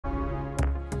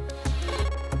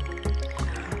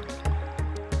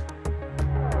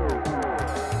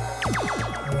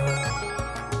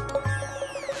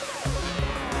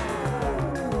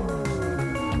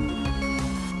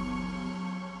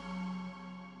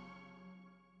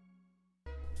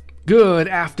Good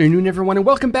afternoon, everyone, and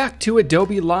welcome back to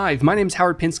Adobe Live. My name is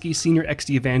Howard Pinsky, Senior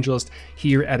XD Evangelist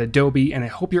here at Adobe, and I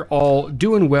hope you're all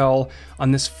doing well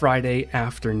on this Friday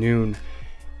afternoon.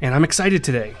 And I'm excited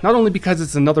today, not only because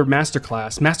it's another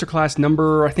Masterclass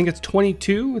number, I think it's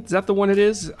 22. Is that the one it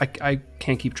is? I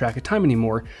can't keep track of time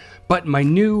anymore. But my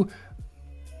new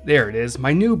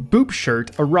Boop shirt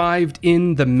arrived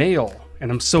in the mail, and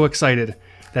I'm so excited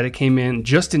that it came in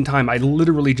just in time. I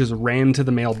literally just ran to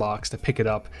the mailbox to pick it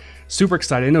up. Super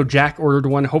excited. I know Jack ordered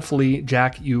one. Hopefully,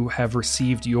 Jack, you have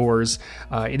received yours.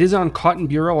 It is on Cotton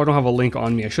Bureau. I don't have a link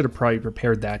on me. I should have probably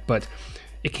prepared that, but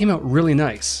it came out really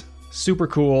nice. Super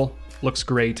cool. Looks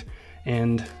great.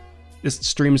 And this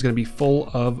stream is going to be full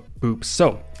of boops.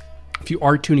 So if you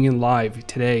are tuning in live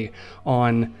today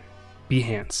on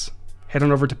Behance, head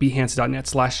on over to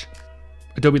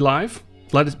behance.net/Adobe Live.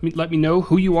 Let me know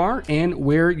who you are and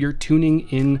where you're tuning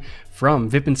in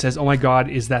from. Vipin says, "Oh my God,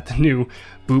 is that the new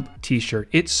Boop t-shirt?"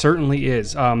 It certainly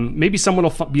is. Maybe someone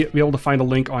will be able to find a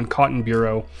link on Cotton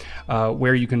Bureau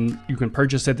where you can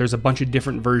purchase it. There's a bunch of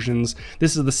different versions.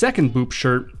 This is the second Boop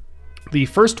shirt. The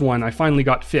first one I finally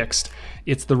got fixed.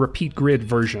 It's the repeat grid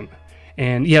version.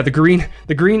 And yeah, the green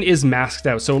is masked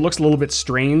out, so it looks a little bit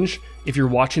strange if you're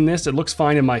watching this. It looks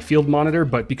fine in my field monitor,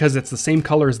 but because it's the same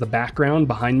color as the background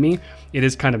behind me, it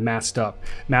is kind of masked out.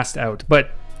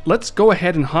 But let's go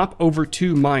ahead and hop over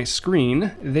to my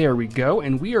screen. There we go,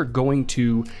 and we are going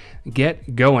to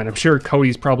get going. I'm sure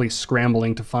Cody's probably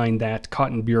scrambling to find that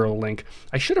Cotton Bureau link.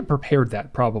 I should have prepared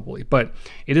that probably, but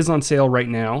it is on sale right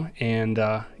now, and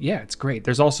yeah, it's great.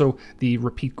 There's also the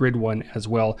repeat grid one as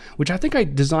well, which I think I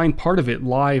designed part of it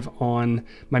live on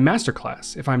my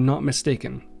Masterclass, if I'm not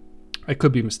mistaken. I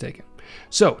could be mistaken.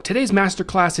 So today's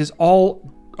Masterclass is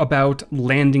all about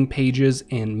landing pages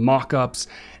and mock-ups,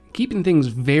 keeping things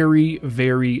very,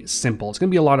 very simple. It's going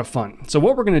to be a lot of fun. So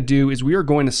what we're going to do is we are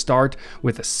going to start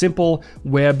with a simple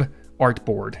web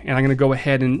artboard. And I'm going to go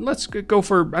ahead and let's go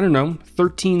for,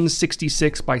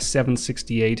 1366 by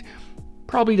 768.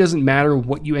 Probably doesn't matter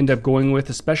what you end up going with,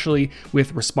 especially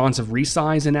with responsive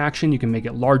resize in action. You can make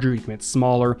it larger, you can make it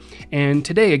smaller. And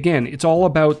today, again, it's all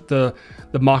about the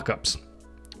mock-ups.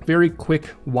 Very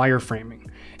quick wireframing.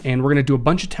 And we're going to do a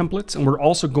bunch of templates, and we're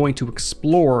also going to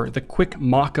explore the quick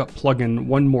mockup plugin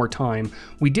one more time.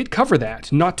 We did cover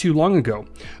that not too long ago,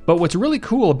 but what's really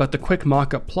cool about the quick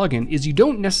mockup plugin is you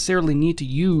don't necessarily need to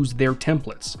use their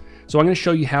templates. So I'm going to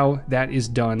show you how that is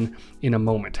done in a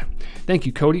moment. Thank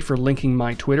you, Cody, for linking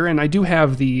my Twitter, and I do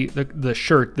have the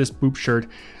shirt, this Boop shirt,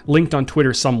 linked on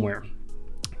Twitter somewhere.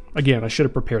 Again, I should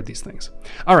have prepared these things.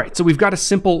 All right, so we've got a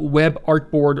simple web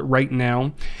artboard right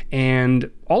now,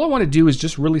 and all I want to do is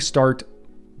just really start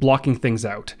blocking things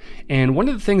out. And one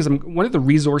of the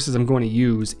resources I'm going to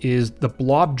use is the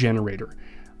Blob generator.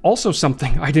 Also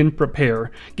something I didn't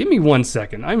prepare. Give me 1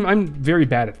 second. I'm very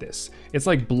bad at this. It's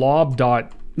like blob.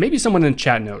 Maybe someone in the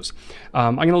chat knows.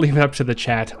 I'm going to leave it up to the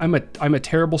chat. I'm a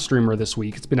terrible streamer this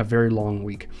week. It's been a very long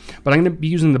week. But I'm going to be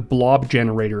using the Blob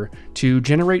generator to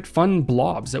generate fun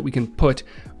blobs that we can put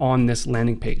on this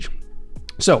landing page.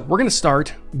 So we're going to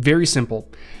start very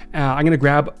simple. I'm going to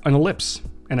grab an ellipse.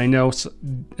 And I know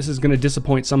this is going to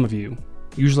disappoint some of you.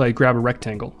 Usually I grab a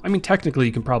rectangle. I mean, technically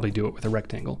you can probably do it with a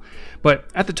rectangle. But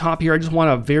at the top here, I just want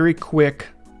a very quick,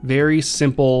 very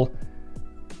simple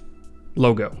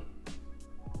logo.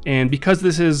 And because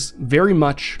this is very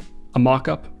much a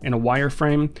mock-up and a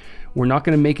wireframe, we're not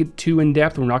going to make it too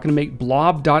in-depth. We're not going to make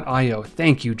blob.io.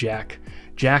 Thank you, Jack.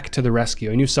 Jack to the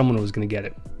rescue. I knew someone was going to get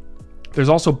it. There's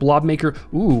also Blob Maker.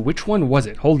 Ooh, which one was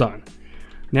it? Hold on.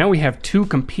 Now we have two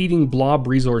competing blob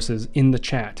resources in the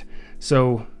chat.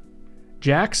 So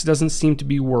Jack's doesn't seem to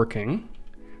be working.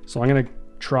 So I'm going to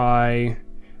try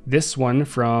this one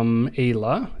from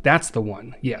Ayla. That's the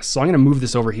one. Yes. So I'm going to move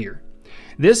this over here.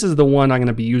 This is the one I'm going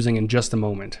to be using in just a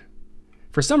moment.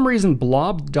 For some reason,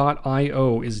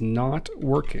 blob.io is not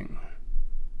working.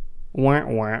 Wah,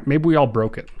 wah. Maybe we all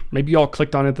broke it. Maybe you all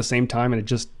clicked on it at the same time and it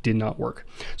just did not work.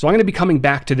 So I'm going to be coming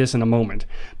back to this in a moment.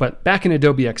 But back in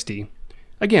Adobe XD,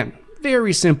 again,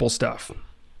 very simple stuff.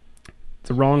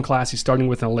 The wrong class, he's starting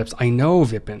with an ellipse. I know,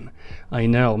 Vipin. I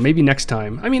know. Maybe next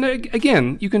time. I mean,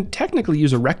 again, you can technically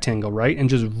use a rectangle, right? And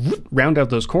just round out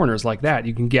those corners like that.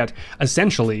 You can get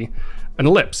essentially an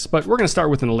ellipse, but we're going to start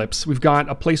with an ellipse. We've got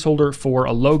a placeholder for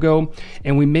a logo,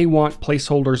 and we may want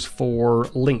placeholders for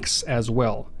links as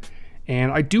well.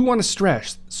 And I do want to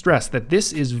stress that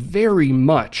this is very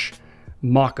much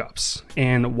mock-ups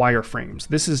and wireframes.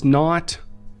 This is not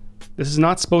This is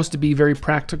not supposed to be very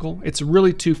practical. It's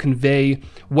really to convey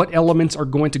what elements are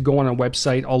going to go on a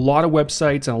website. A lot of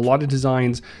websites and a lot of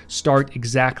designs start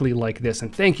exactly like this.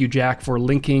 And thank you, Jack, for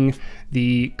linking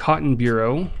the Cotton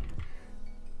Bureau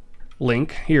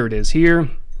link. Here it is here.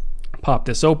 Pop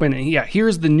this open. And yeah,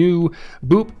 here's the new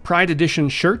Boop Pride Edition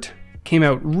shirt. Came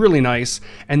out really nice.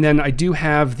 And then I do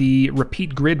have the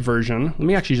repeat grid version. Let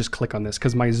me actually just click on this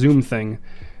because my Zoom thing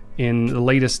in the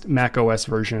latest Mac OS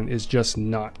version is just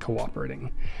not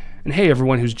cooperating. And hey,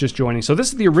 everyone who's just joining. So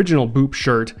this is the original Boop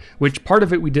shirt, which part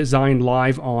of it we designed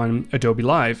live on Adobe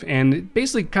Live. And it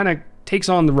basically kind of takes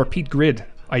on the repeat grid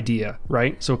idea,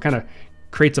 right? So it kind of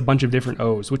creates a bunch of different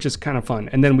O's, which is kind of fun.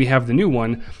 And then we have the new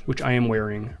one, which I am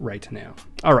wearing right now.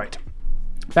 All right,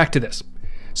 back to this.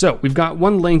 So we've got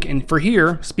one link, and for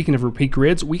here, speaking of repeat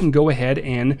grids, we can go ahead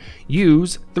and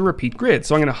use the repeat grid.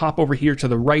 So I'm gonna hop over here to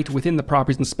the right within the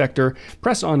Properties Inspector,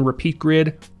 press on repeat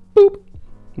grid, boop.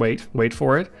 Wait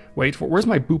for it. Where's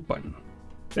my boop button?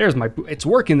 There's my boop. It's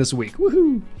working this week,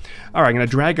 woohoo. All right, I'm gonna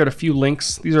drag out a few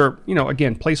links. These are,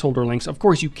 again, placeholder links. Of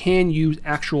course, you can use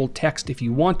actual text if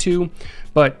you want to,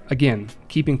 but again,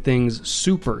 keeping things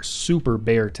super, super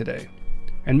bare today.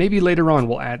 And maybe later on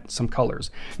we'll add some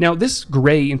colors. Now this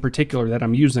gray in particular that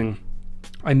I'm using,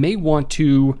 I may want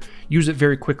to use it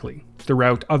very quickly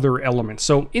throughout other elements.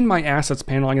 So in my assets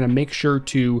panel, I'm going to make sure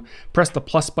to press the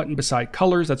plus button beside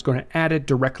colors. That's going to add it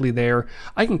directly there.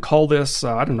 I can call this,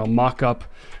 I don't know, mock-up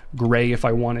gray if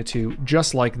I wanted to,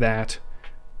 just like that.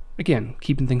 Again,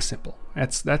 keeping things simple.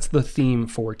 That's the theme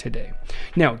for today.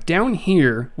 Now, down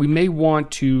here, we may want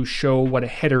to show what a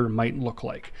header might look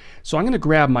like. So I'm going to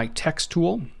grab my text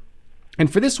tool.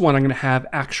 And for this one, I'm going to have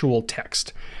actual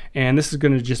text. And this is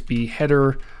going to just be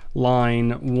header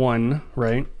line 1,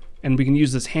 right? And we can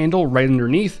use this handle right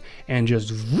underneath and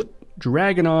just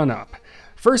drag it on up.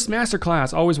 First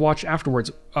masterclass, always watch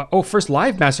afterwards. First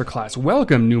live masterclass.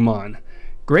 Welcome, Newman.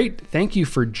 Great, thank you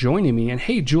for joining me. And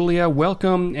hey, Julia,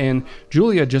 welcome. And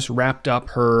Julia just wrapped up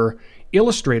her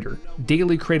Illustrator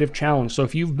Daily Creative Challenge. So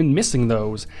if you've been missing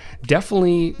those,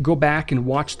 definitely go back and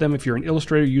watch them. If you're an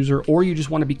Illustrator user or you just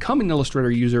want to become an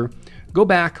Illustrator user, go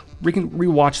back, we can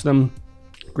rewatch them,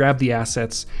 grab the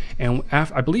assets. And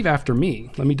I believe after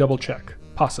me, let me double check,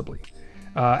 possibly.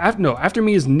 After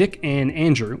me is Nick and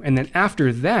Andrew. And then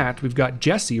after that, we've got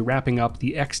Jesse wrapping up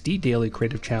the XD Daily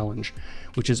Creative Challenge,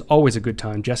 which is always a good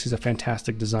time. Jesse's a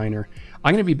fantastic designer.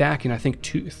 I'm going to be back in, I think,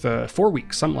 4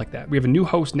 weeks, something like that. We have a new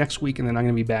host next week, and then I'm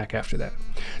going to be back after that.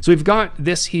 So we've got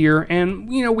this here, and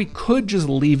we could just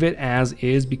leave it as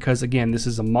is because, again, this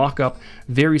is a mock-up,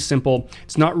 very simple.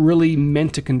 It's not really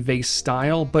meant to convey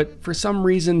style, but for some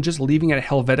reason, just leaving it at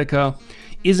Helvetica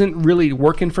isn't really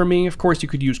working for me. Of course, you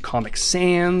could use Comic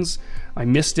Sans. I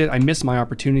missed it. I missed my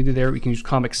opportunity there. We can use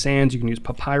Comic Sans. You can use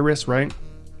Papyrus, right?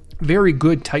 Very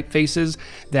good typefaces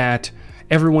that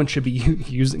everyone should be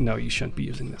using. No, you shouldn't be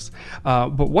using this.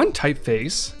 But one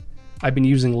typeface I've been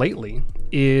using lately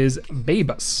is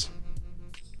Babus.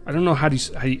 I don't know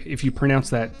if you pronounce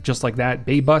that just like that.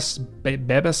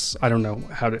 Babus. I don't know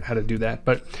how to do that,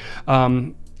 but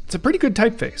it's a pretty good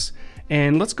typeface.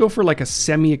 And let's go for like a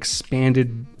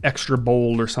semi-expanded extra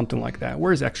bold or something like that.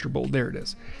 Where's extra bold? There it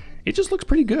is. It just looks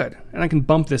pretty good. And I can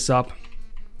bump this up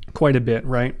quite a bit,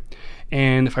 right?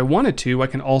 And if I wanted to, I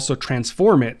can also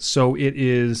transform it so it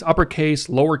is uppercase,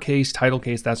 lowercase, title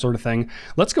case, that sort of thing.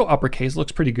 Let's go uppercase,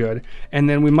 looks pretty good. And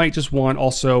then we might just want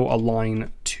also a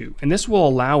line 2. And this will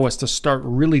allow us to start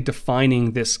really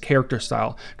defining this character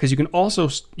style, because you can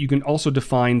also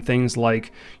define things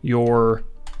like your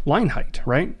line height,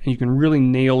 right? And you can really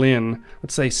nail in,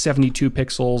 let's say 72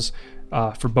 pixels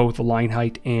for both the line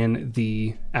height and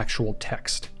the actual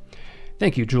text.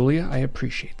 Thank you, Julia, I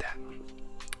appreciate that.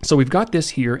 So we've got this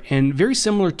here, and very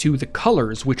similar to the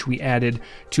colors which we added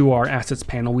to our assets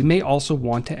panel, we may also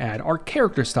want to add our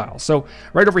character style. So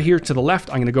right over here to the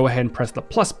left, I'm gonna go ahead and press the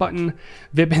plus button.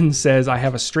 Vibin says, I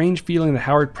have a strange feeling that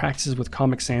Howard practices with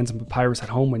Comic Sans and Papyrus at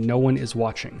home when no one is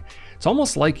watching. It's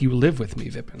almost like you live with me,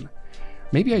 Vibin.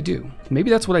 Maybe I do. Maybe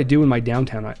that's what I do in my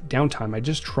downtime. I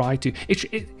just try to,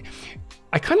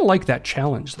 I kind of like that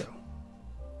challenge though.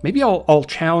 Maybe I'll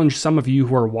challenge some of you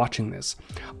who are watching this.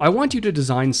 I want you to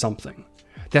design something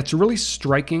that's really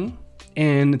striking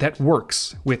and that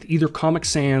works with either Comic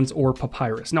Sans or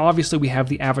Papyrus. Now, obviously we have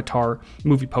the Avatar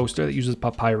movie poster that uses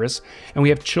Papyrus, and we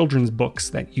have children's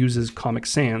books that uses Comic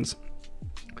Sans.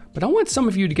 But I want some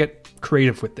of you to get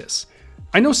creative with this.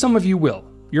 I know some of you will.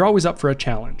 You're always up for a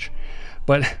challenge.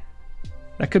 But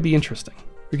that could be interesting.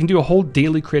 We can do a whole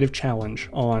daily creative challenge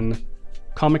on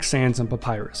Comic Sans and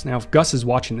Papyrus. Now, if Gus is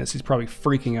watching this, he's probably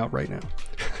freaking out right now.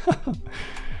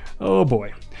 Oh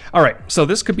boy. All right, so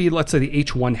this could be, let's say, the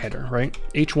H1 header, right?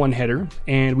 H1 header,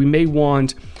 and we may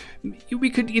want, we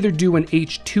could either do an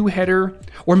H2 header,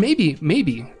 or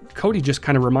maybe, Cody just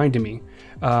kind of reminded me,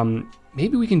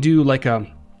 maybe we can do like a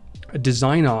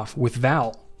design off with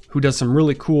Val, who does some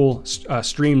really cool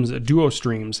streams, duo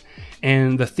streams,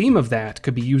 and the theme of that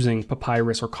could be using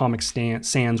Papyrus or Comic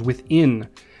Sans within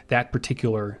that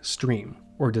particular stream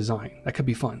or design. That could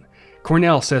be fun.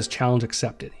 Cornell says challenge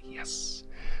accepted. Yes.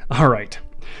 All right.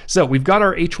 So we've got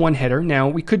our H1 header. Now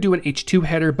we could do an H2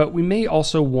 header, but we may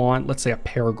also want, let's say, a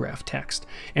paragraph text.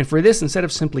 And for this, instead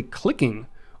of simply clicking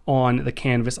on the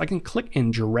canvas, I can click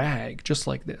and drag just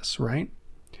like this, right?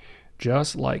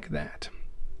 Just like that.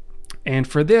 And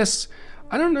for this,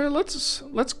 I don't know, I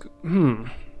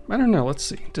don't know, let's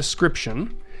see.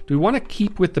 Description. Do we want to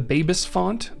keep with the Babus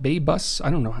font? Babus?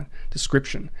 I don't know.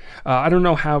 Description. I don't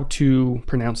know how to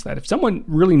pronounce that. If someone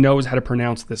really knows how to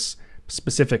pronounce this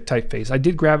specific typeface, I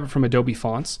did grab it from Adobe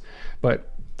Fonts,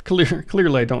 but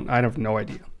clearly I have no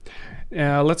idea.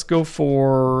 Let's go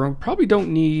for, probably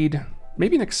don't need,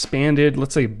 maybe an expanded,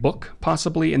 let's say book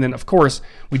possibly. And then of course,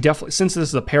 we definitely, since this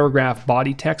is a paragraph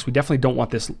body text, we definitely don't want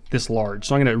this large.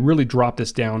 So I'm going to really drop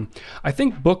this down. I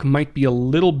think book might be a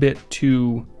little bit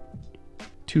too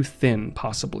thin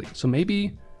possibly. So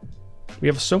maybe we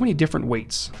have so many different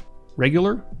weights.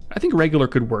 Regular? I think regular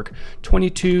could work.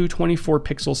 22, 24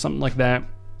 pixels, something like that.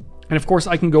 And of course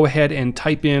I can go ahead and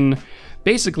type in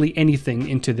basically anything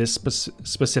into this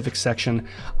specific section.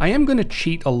 I am going to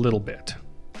cheat a little bit.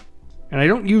 And I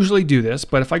don't usually do this,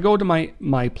 but if I go to my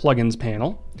plugins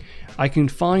panel, I can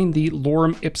find the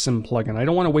Lorem Ipsum plugin. I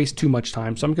don't want to waste too much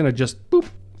time, so I'm going to just boop,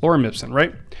 Lorem Ipsum,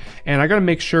 right? And I got to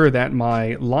make sure that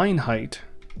my line height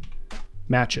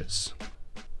matches.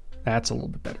 That's a little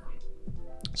bit better.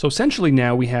 So essentially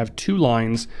now we have 2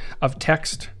 lines of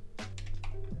text,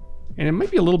 and it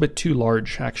might be a little bit too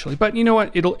large actually, but you know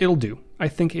what? It'll do. I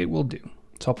think it will do.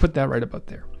 So I'll put that right about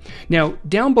there. Now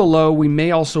down below, we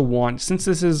may also want, since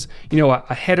this is, you know,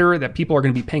 a header that people are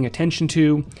going to be paying attention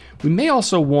to, we may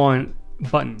also want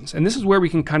buttons. And this is where we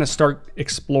can kind of start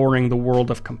exploring the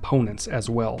world of components as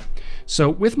well. So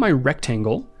with my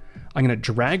rectangle, I'm going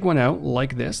to drag one out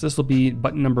like this. This will be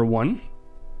button number 1.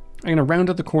 I'm going to round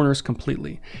out the corners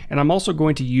completely. And I'm also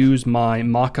going to use my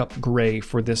mock-up gray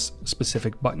for this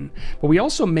specific button. But we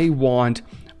also may want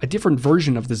a different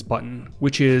version of this button,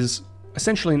 which is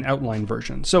essentially an outline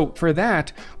version. So for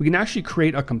that, we can actually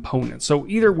create a component. So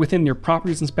either within your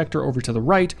properties inspector over to the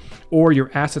right, or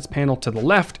your assets panel to the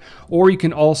left, or you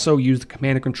can also use the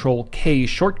Command and Control K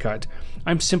shortcut.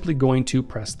 I'm simply going to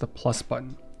press the plus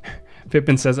button.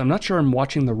 Pippin says, I'm not sure I'm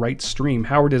watching the right stream.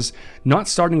 Howard is not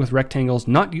starting with rectangles,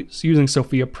 not using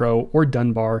Sophia Pro or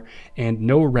Dunbar, and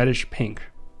no reddish pink.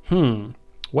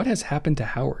 What has happened to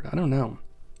Howard? I don't know.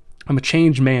 I'm a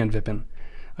changed man, Vipin.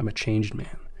 I'm a changed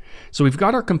man. So we've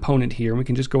got our component here, and we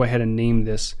can just go ahead and name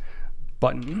this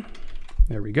button.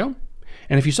 There we go.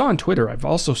 And if you saw on Twitter, I've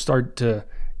also started to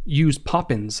use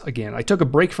Poppins again. I took a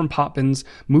break from Poppins,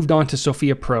 moved on to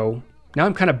Sophia Pro. Now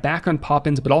I'm kind of back on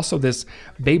Poppins, but also this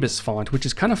Babus font, which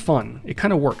is kind of fun. It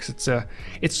kind of works.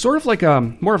 It's sort of like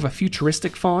more of a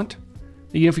futuristic font.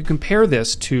 You know, if you compare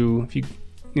this to,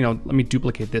 let me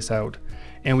duplicate this out,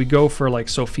 and we go for like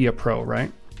Sophia Pro,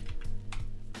 right?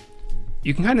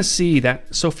 You can kind of see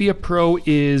that Sophia Pro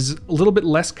is a little bit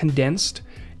less condensed,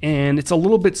 and it's a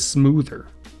little bit smoother.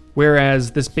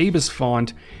 Whereas this Babus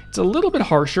font, it's a little bit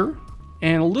harsher,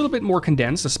 and a little bit more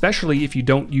condensed, especially if you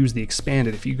don't use the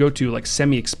expanded. If you go to like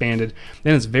semi-expanded,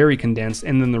 then it's very condensed,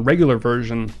 and then the regular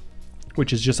version,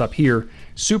 which is just up here,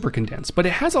 super condensed. But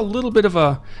it has a little bit of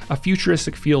a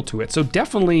futuristic feel to it. So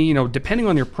definitely, depending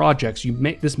on your projects,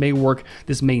 this may work,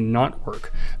 this may not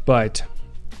work, but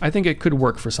I think it could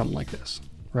work for something like this,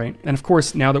 right? And of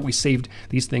course, now that we saved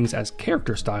these things as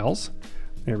character styles,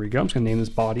 there we go, I'm just gonna name this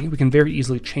body, we can very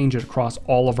easily change it across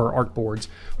all of our artboards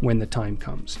when the time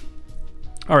comes.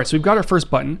 All right, so we've got our first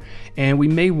button, and we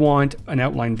may want an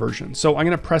outline version. So I'm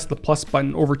going to press the plus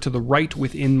button over to the right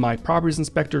within my properties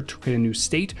inspector to create a new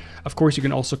state. Of course, you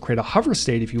can also create a hover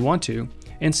state if you want to.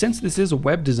 And since this is a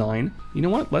web design, you know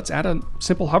what? Let's add a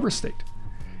simple hover state.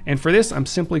 And for this, I'm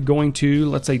simply going to,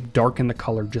 let's say, darken the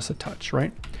color just a touch,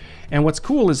 right? And what's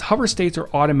cool is hover states are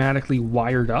automatically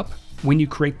wired up when you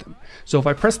create them. So if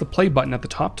I press the play button at the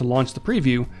top to launch the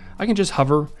preview, I can just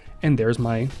hover, and there's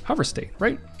my hover state,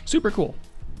 right? Super cool.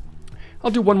 I'll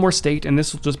do one more state, and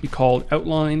this will just be called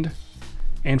outlined.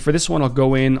 And for this one, I'll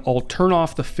go in, I'll turn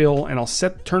off the fill, and I'll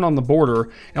turn on the border.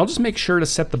 And I'll just make sure to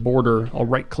set the border. I'll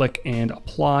right click and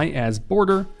apply as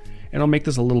border, and I'll make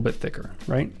this a little bit thicker,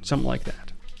 right? Something like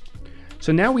that.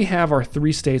 So now we have our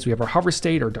 3 states. We have our hover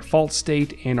state, our default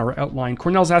state, and our outline.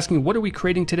 Cornell's asking, what are we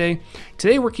creating today?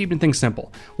 Today we're keeping things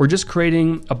simple. We're just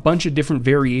creating a bunch of different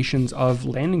variations of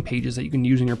landing pages that you can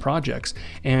use in your projects.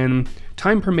 And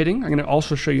time permitting, I'm going to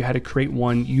also show you how to create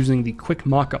one using the Quick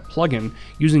Mockup plugin,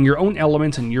 using your own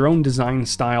elements and your own design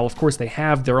style. Of course, they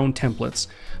have their own templates,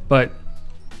 but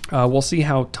we'll see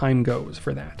how time goes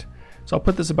for that. So I'll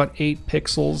put this about 8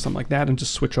 pixels, something like that, and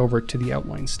just switch over to the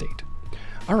outline state.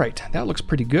 All right, that looks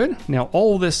pretty good. Now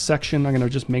all this section, I'm gonna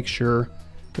just make sure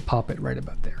to pop it right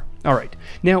about there. All right,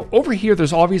 now over here,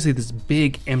 there's obviously this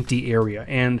big empty area,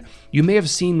 and you may have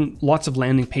seen lots of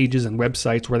landing pages and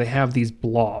websites where they have these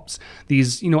blobs,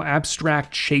 these,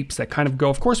 abstract shapes that kind of go.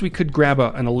 Of course, we could grab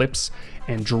an ellipse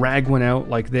and drag one out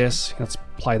like this. Let's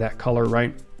apply that color,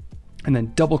 right? And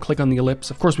then double click on the ellipse.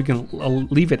 Of course, we can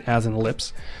leave it as an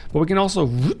ellipse, but we can also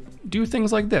do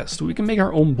things like this. So we can make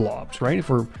our own blobs, right?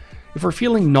 If we're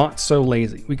feeling not so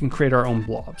lazy, we can create our own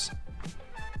blobs.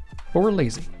 But we're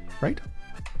lazy, right?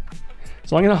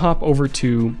 So I'm gonna hop over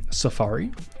to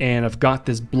Safari, and I've got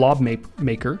this blob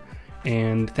maker,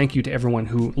 and thank you to everyone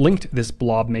who linked this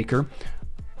blob maker.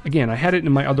 Again, I had it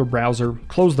in my other browser,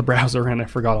 closed the browser, and I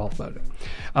forgot all about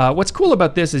it. What's cool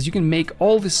about this is you can make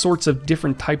all these sorts of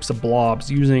different types of blobs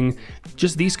using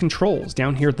just these controls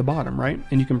down here at the bottom, right?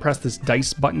 And you can press this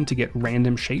dice button to get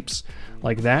random shapes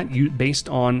like that, based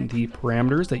on the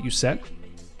parameters that you set.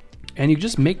 And you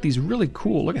just make these really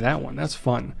cool. Look at that one, that's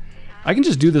fun. I can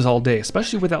just do this all day,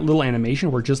 especially with that little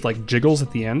animation where it just like jiggles at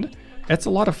the end. It's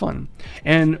a lot of fun.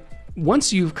 And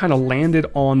once you've kind of landed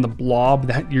on the blob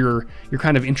that you're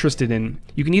kind of interested in,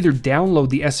 you can either download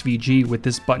the SVG with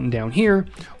this button down here,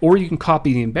 or you can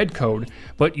copy the embed code,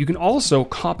 but you can also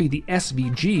copy the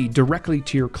SVG directly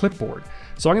to your clipboard.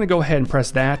 So I'm gonna go ahead and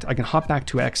press that. I can hop back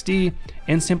to XD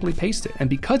and simply paste it. And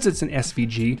because it's an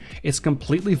SVG, it's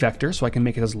completely vector, so I can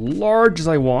make it as large as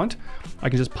I want. I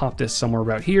can just pop this somewhere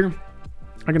about here.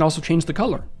 I can also change the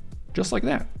color, just like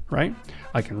that, right?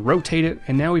 I can rotate it,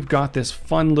 and now we've got this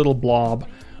fun little blob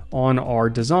on our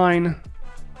design.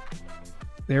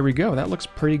 There we go, that looks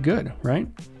pretty good, right?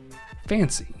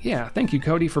 Fancy, yeah, thank you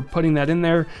Cody for putting that in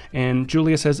there, and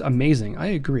Julia says amazing. I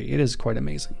agree, it is quite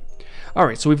amazing. All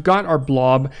right, so we've got our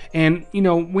blob, and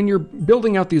when you're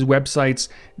building out these websites,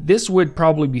 this would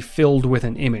probably be filled with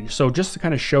an image. So just to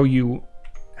kind of show you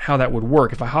how that would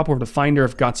work, if I hop over to Finder,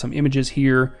 I've got some images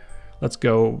here. Let's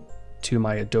go to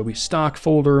my Adobe stock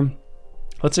folder.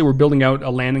 Let's say we're building out a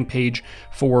landing page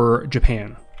for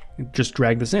Japan. Just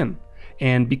drag this in.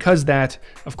 And because that,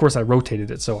 of course I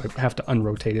rotated it, so I have to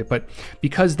unrotate it, but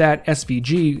because that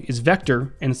SVG is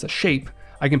vector and it's a shape,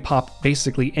 I can pop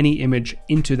basically any image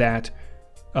into that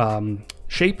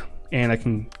shape, and I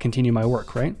can continue my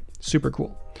work, right? Super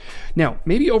cool. Now,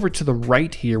 maybe over to the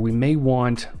right here, we may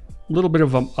want a little bit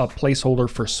of a placeholder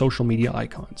for social media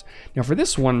icons. Now for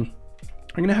this one,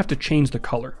 I'm gonna have to change the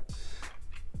color.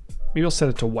 Maybe I'll set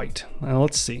it to white. Now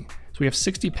let's see. So we have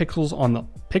 60 pixels on the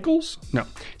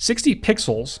 60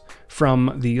 pixels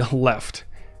from the left.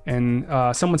 And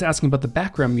someone's asking about the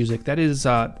background music. That is,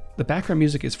 the background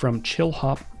music is from Chill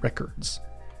Hop Records.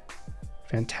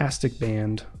 Fantastic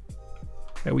band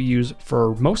that we use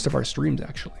for most of our streams,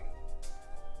 actually.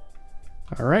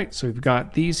 All right, so we've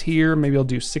got these here. Maybe I'll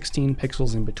do 16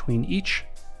 pixels in between each.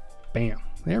 Bam,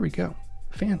 there we go,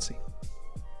 fancy.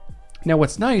 Now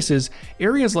what's nice is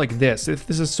areas like this, if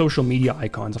this is social media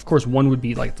icons, of course one would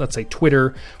be like, let's say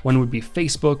Twitter, one would be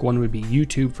Facebook, one would be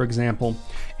YouTube, for example.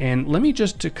 And let me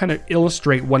just to kind of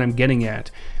illustrate what I'm getting at,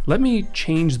 let me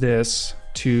change this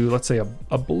to, let's say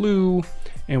a blue,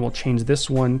 and we'll change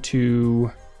this one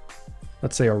to,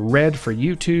 let's say a red for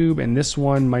YouTube, and this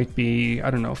one might be, I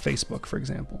don't know, Facebook, for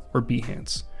example, or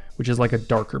Behance, which is like a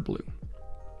darker blue.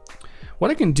 What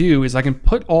I can do is I can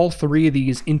put all 3 of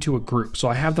these into a group. So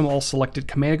I have them all selected,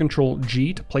 Command Control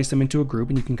G to place them into a group,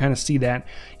 and you can kind of see that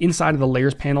inside of the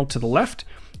layers panel to the left.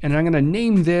 And I'm gonna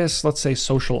name this, let's say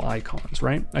social icons,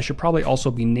 right? I should probably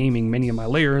also be naming many of my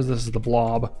layers. This is the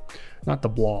blob, not the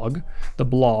blog, the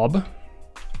blob.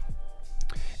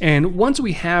 And once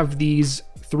we have these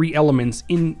 3 elements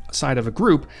inside of a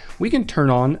group, we can turn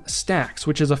on stacks,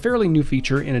 which is a fairly new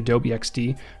feature in Adobe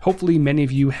XD. Hopefully many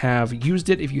of you have used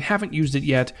it. If you haven't used it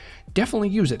yet, definitely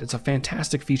use it. It's a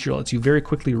fantastic feature. It lets you very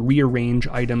quickly rearrange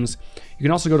items. You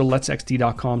can also go to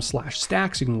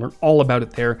letsxd.com/stacks. You can learn all about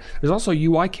it there. There's also a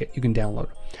UI kit you can download.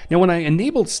 Now, when I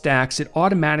enabled stacks, it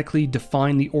automatically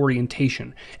defined the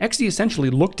orientation. XD essentially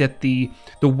looked at the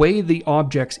way the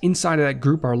objects inside of that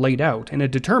group are laid out, and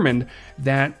it determined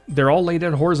that they're all laid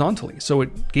out horizontally. So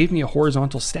it gave me a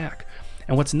horizontal stack.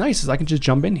 And what's nice is I can just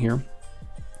jump in here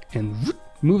and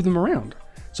move them around.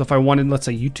 So if I wanted, let's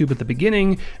say, YouTube at the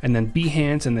beginning, and then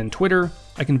Behance, and then Twitter,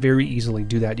 I can very easily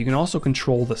do that. You can also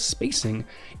control the spacing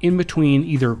in between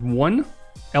either one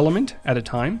element at a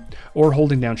time or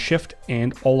holding down Shift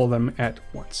and all of them at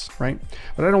once, right?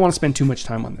 But I don't want to spend too much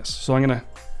time on this. So I'm gonna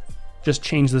just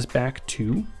change this back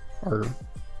to our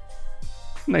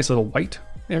nice little white.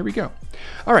 There we go.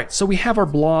 All right, so we have our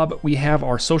blob, we have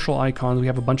our social icons, we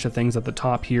have a bunch of things at the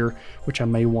top here, which I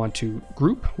may want to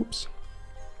group. Whoops.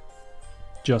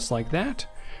 Just like that.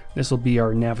 This will be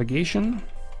our navigation.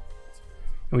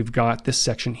 And we've got this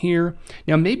section here.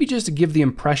 Now, maybe just to give the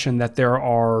impression that there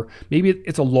are, maybe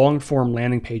it's a long form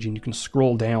landing page and you can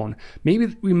scroll down.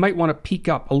 Maybe we might want to peek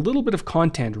up a little bit of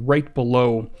content right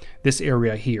below this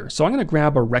area here. So I'm going to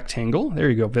grab a rectangle. There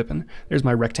you go, Vipin. There's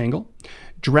my rectangle.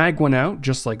 Drag one out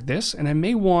just like this. And I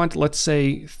may want, let's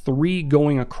say, 3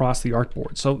 going across the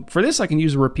artboard. So for this, I can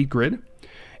use a repeat grid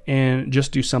and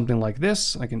just do something like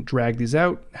this. I can drag these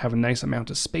out, have a nice amount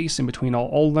of space in between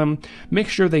all of them, make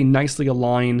sure they nicely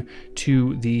align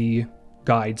to the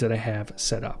guides that I have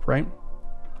set up, right?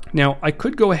 Now, I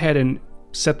could go ahead and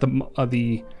set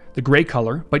the gray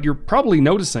color, but you're probably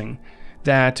noticing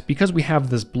that because we have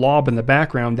this blob in the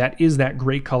background, that is that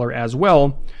gray color as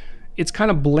well, it's kind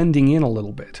of blending in a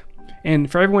little bit.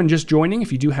 And for everyone just joining,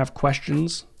 if you do have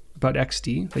questions about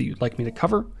XD that you'd like me to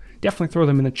cover, definitely throw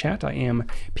them in the chat. I am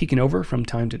peeking over from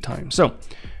time to time. So,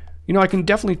 you know, I can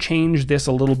definitely change this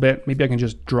a little bit. Maybe I can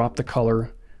just drop the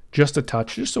color just a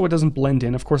touch, just so it doesn't blend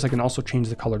in. Of course, I can also change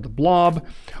the color to blob,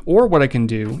 or what I can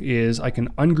do is I can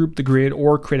ungroup the grid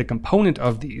or create a component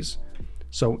of these.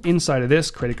 So inside of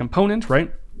this, create a component,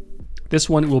 right? This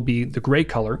one will be the gray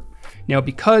color. Now,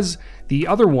 because the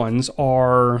other ones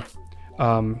are,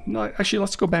 no, actually,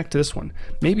 let's go back to this one.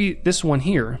 Maybe this one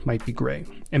here might be gray.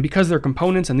 And because they're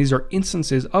components and these are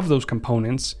instances of those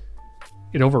components,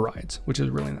 it overrides, which is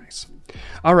really nice.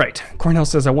 All right, Cornell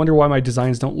says, I wonder why my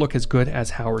designs don't look as good as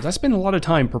Howard's. I spend a lot of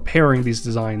time preparing these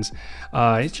designs.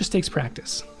 It just takes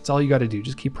practice. That's all you got to do,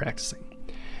 just keep practicing.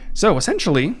 So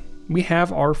essentially, we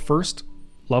have our first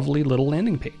lovely little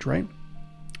landing page, right?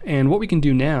 And what we can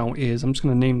do now is, I'm just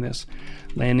going to name this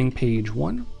landing page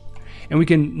 1. And we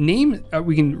can name,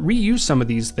 we can reuse some of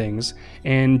these things.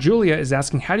 And Julia is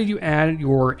asking, how did you add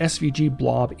your SVG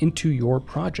blob into your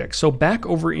project? So back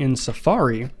over in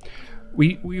Safari,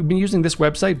 we've been using this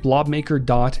website,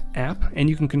 blobmaker.app, and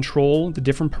you can control the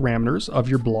different parameters of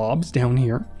your blobs down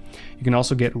here. You can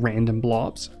also get random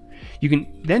blobs. You can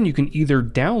either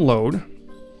download,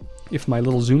 if my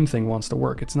little zoom thing wants to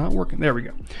work. It's not working. There we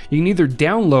go. You can either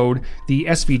download the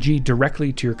SVG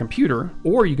directly to your computer,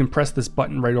 or you can press this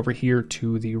button right over here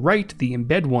to the right, the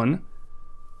embed one,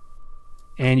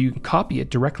 and you can copy it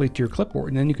directly to your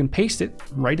clipboard, and then you can paste it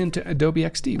right into Adobe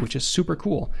XD, which is super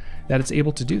cool that it's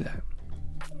able to do that.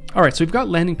 All right, so we've got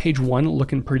landing page 1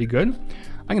 looking pretty good.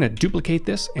 I'm gonna duplicate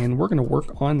this, and we're gonna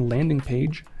work on landing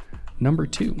page number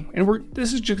 2. And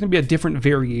this is just gonna be a different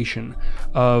variation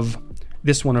of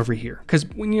this one over here. Because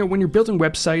when you're building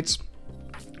websites,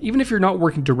 even if you're not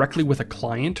working directly with a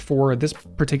client for this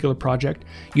particular project,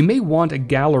 you may want a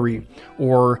gallery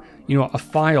or a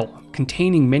file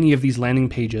containing many of these landing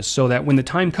pages so that when the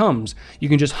time comes, you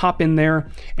can just hop in there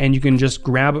and you can just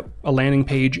grab a landing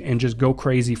page and just go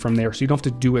crazy from there. So you don't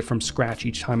have to do it from scratch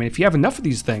each time. And if you have enough of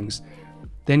these things,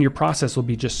 then your process will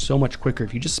be just so much quicker.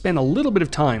 If you just spend a little bit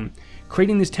of time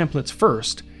creating these templates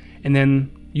first and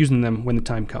then using them when the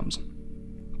time comes.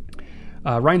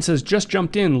 Ryan says, just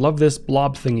jumped in, love this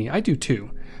blob thingy. I do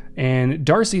too. And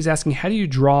Darcy's asking, how do you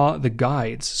draw the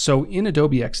guides? So in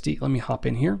Adobe XD, let me hop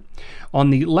in here.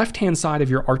 On the left-hand side of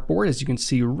your artboard, as you can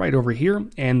see right over here,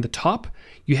 and the top,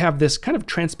 you have this kind of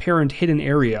transparent hidden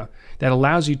area that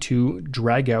allows you to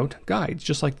drag out guides,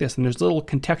 just like this. And there's little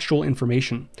contextual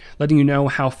information, letting you know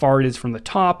how far it is from the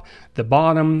top, the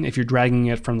bottom, if you're dragging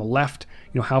it from the left,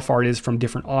 how far it is from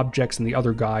different objects and the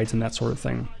other guides and that sort of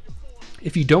thing.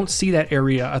 If you don't see that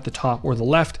area at the top or the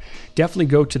left, definitely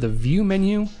go to the View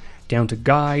menu, down to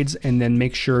Guides, and then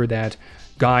make sure that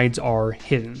guides are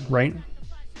hidden, right?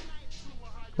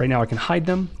 Right now I can hide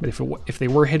them, but if they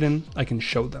were hidden, I can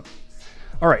show them.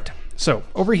 All right, so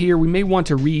over here, we may want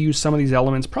to reuse some of these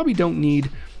elements. Probably don't need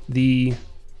the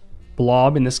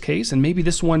blob in this case, and maybe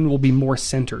this one will be more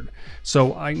centered.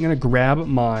 So I'm gonna grab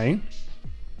my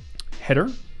header.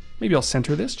 Maybe I'll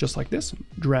center this just like this,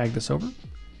 drag this over.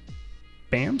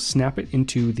 Bam, snap it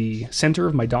into the center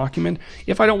of my document.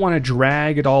 If I don't want to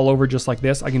drag it all over just like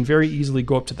this, I can very easily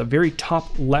go up to the very top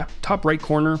right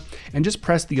corner and just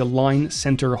press the Align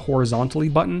Center Horizontally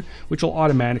button, which will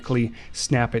automatically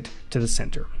snap it to the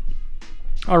center.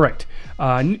 All right.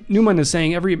 Newman is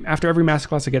saying after every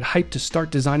masterclass I get hyped to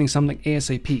start designing something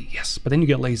ASAP. Yes, but then you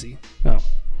get lazy. Oh,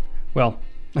 well,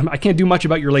 I can't do much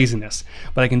about your laziness,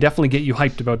 but I can definitely get you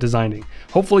hyped about designing.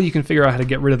 Hopefully you can figure out how to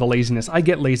get rid of the laziness. I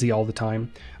get lazy all the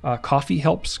time. Coffee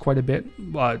helps quite a bit.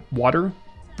 Water,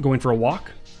 going for a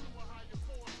walk.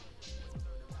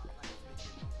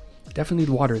 Definitely need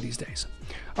water these days.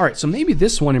 All right, so maybe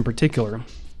this one in particular,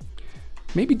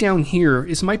 maybe down here,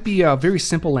 this might be a very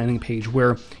simple landing page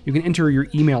where you can enter your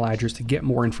email address to get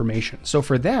more information. So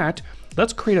for that,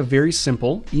 let's create a very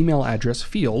simple email address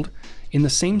field in the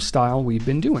same style we've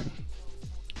been doing.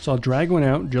 So I'll drag one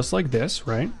out just like this,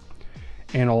 right?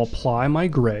 And I'll apply my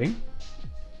gray.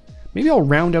 Maybe I'll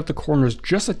round out the corners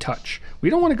just a touch. We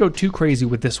don't want to go too crazy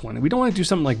with this one. We don't want to do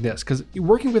something like this because you're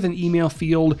working with an email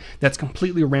field that's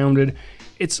completely rounded.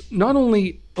 It's not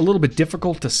only a little bit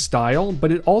difficult to style,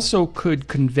 but it also could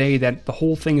convey that the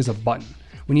whole thing is a button.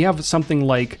 When you have something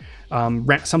like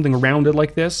something rounded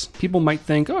like this, people might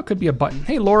think, oh, it could be a button.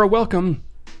 Hey, Laura, welcome.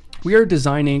 We are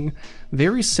designing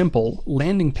very simple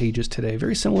landing pages today,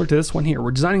 very similar to this one here. We're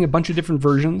designing a bunch of different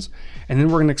versions, and then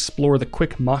we're going to explore the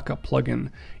quick mockup plugin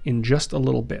in just a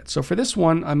little bit. So for this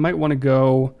one, I might want to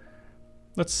go,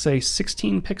 let's say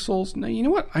 16 pixels. Now, you know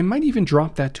what? I might even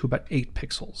drop that to about 8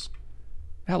 pixels.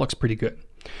 That looks pretty good.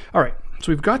 All right,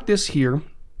 so we've got this here,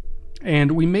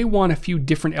 and we may want a few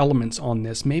different elements on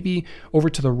this. Maybe over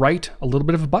to the right, a little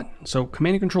bit of a button. So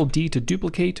Command and Control D to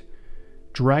duplicate,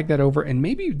 drag that over, and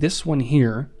maybe this one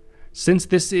here, since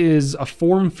this is a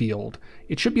form field,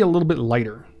 it should be a little bit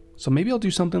lighter. So maybe I'll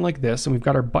do something like this, and we've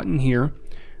got our button here,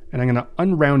 and I'm gonna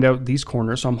unround out these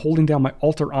corners. So I'm holding down my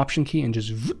Alt or Option key and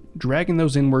just dragging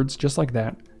those inwards just like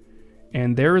that.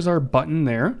 And there is our button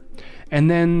there. And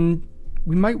then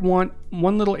we might want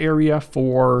one little area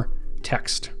for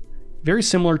text, very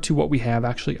similar to what we have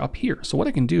actually up here. So what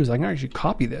I can do is I can actually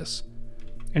copy this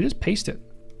and just paste it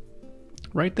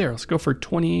right there. Let's go for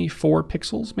 24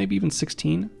 pixels, maybe even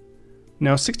 16.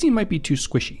 Now 16 might be too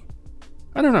squishy.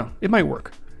 I don't know, it might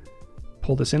work.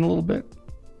 Pull this in a little bit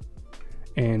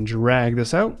and drag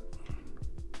this out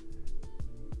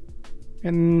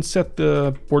and set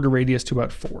the border radius to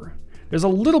about 4. There's a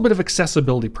little bit of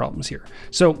accessibility problems here.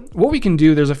 So what we can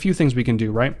do, there's a few things we can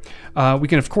do, right? We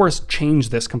can of course change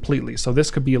this completely. So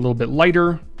this could be a little bit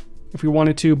lighter if we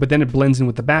wanted to, but then it blends in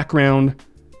with the background.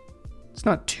 It's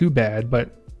not too bad,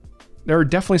 but there are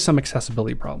definitely some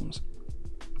accessibility problems.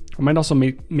 I might also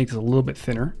make this a little bit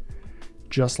thinner,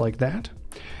 just like that.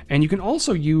 And you can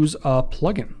also use a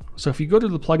plugin. So if you go to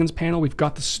the plugins panel, we've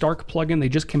got the Stark plugin. They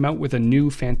just came out with a new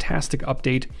fantastic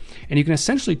update, and you can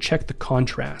essentially check the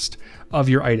contrast of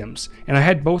your items. And I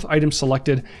had both items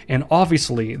selected, and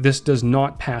obviously this does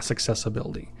not pass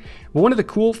accessibility. But one of the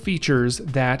cool features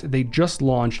that they just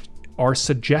launched are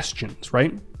suggestions,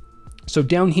 right? So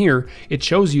down here, it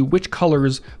shows you which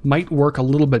colors might work a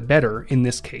little bit better in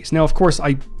this case. Now, of course,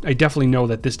 I definitely know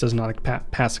that this does not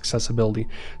pass accessibility.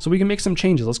 So we can make some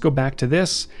changes. Let's go back to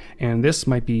this, and this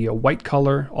might be a white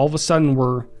color. All of a sudden,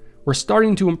 we're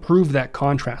starting to improve that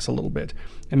contrast a little bit.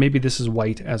 And maybe this is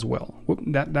white as well.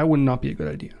 That would not be a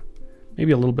good idea.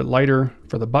 Maybe a little bit lighter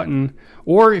for the button.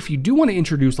 Or if you do want to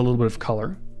introduce a little bit of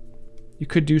color, you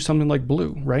could do something like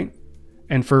blue, right?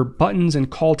 And for buttons and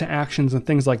call to actions and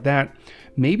things like that,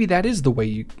 maybe that is the way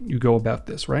you go about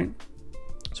this, right?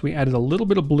 So we added a little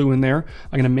bit of blue in there.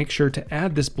 I'm gonna make sure to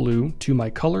add this blue to my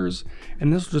colors,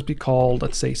 and this will just be called,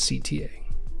 let's say, CTA.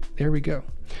 There we go.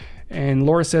 And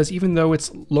Laura says, even though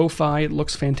it's lo-fi, it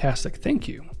looks fantastic. Thank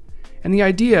you. And the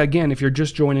idea, again, if you're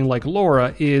just joining like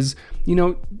Laura, is,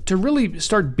 to really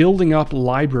start building up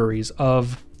libraries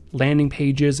of landing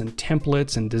pages and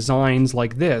templates and designs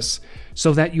like this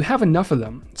so that you have enough of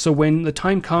them. So when the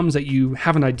time comes that you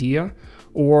have an idea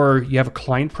or you have a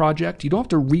client project, you don't have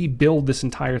to rebuild this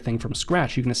entire thing from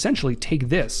scratch. You can essentially take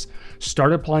this,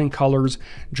 start applying colors,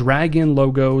 drag in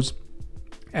logos,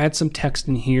 add some text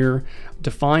in here,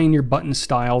 define your button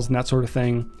styles and that sort of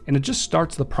thing, and it just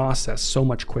starts the process so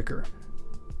much quicker,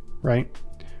 right?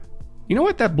 You know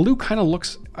what? That blue kind of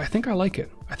looks, I think I like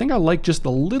it. I think I like just a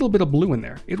little bit of blue in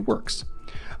there. It works.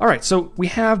 All right, so we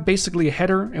have basically a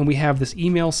header and we have this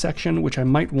email section, which I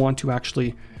might want to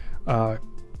actually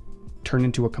turn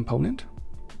into a component.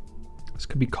 This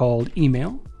could be called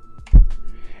email.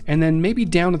 And then maybe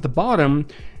down at the bottom,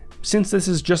 since this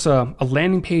is just a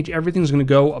landing page, everything's gonna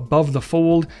go above the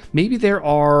fold. Maybe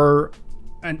there's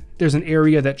an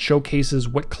area that showcases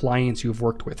what clients you've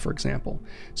worked with, for example.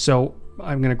 So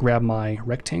I'm gonna grab my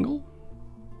rectangle,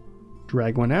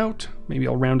 drag one out. Maybe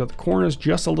I'll round out the corners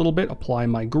just a little bit, apply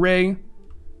my gray.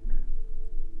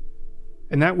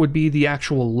 And that would be the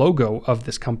actual logo of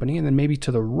this company. And then maybe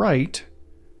to the right,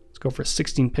 let's go for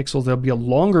 16 pixels. There'll be a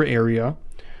longer area,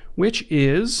 which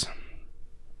is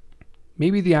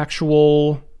maybe the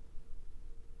actual,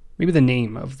 maybe the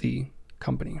name of the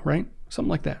company, right? Something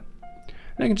like that.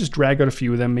 And I can just drag out a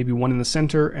few of them, maybe one in the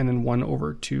center and then one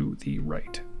over to the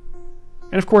right.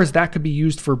 And of course, that could be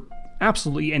used for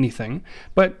absolutely anything,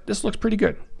 but this looks pretty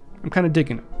good. I'm kind of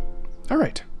digging it. All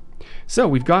right. So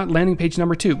we've got landing page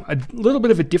number 2, a little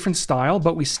bit of a different style,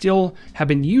 but we still have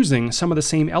been using some of the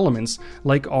same elements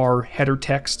like our header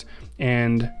text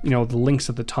and, you know, the links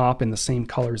at the top in the same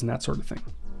colors and that sort of thing.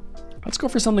 Let's go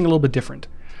for something a little bit different.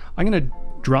 I'm going to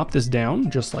drop this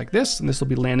down just like this, and this will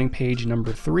be landing page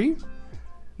number 3.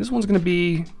 This one's going to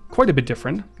be quite a bit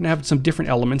different. Going to have some different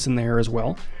elements in there as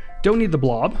well. Don't need the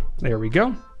blob. There we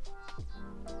go.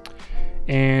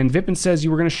 And Vipin says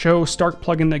you were going to show Stark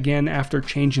plugin again after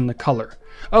changing the color.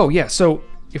 Oh yeah, so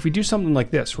if we do something like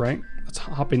this, right? Let's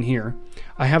hop in here.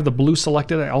 I have the blue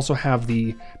selected. I also have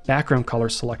the background color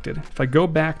selected. If I go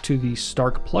back to the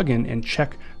Stark plugin and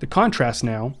check the contrast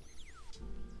now,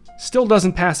 still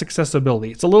doesn't pass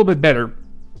accessibility. It's a little bit better,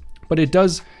 but it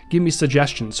does give me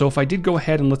suggestions. So if I did go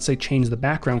ahead and let's say change the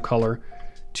background color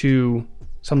to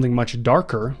something much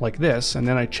darker like this, and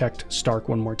then I checked Stark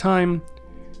one more time,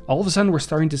 all of a sudden we're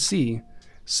starting to see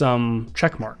some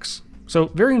check marks. So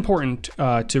very important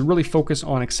to really focus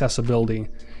on accessibility,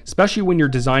 especially when you're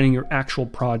designing your actual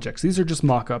projects. These are just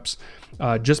mock-ups,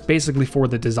 just basically for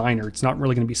the designer. It's not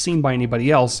really going to be seen by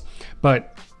anybody else,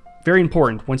 but very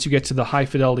important. Once you get to the high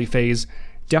fidelity phase,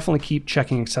 definitely keep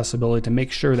checking accessibility to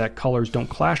make sure that colors don't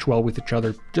clash well with each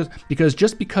other.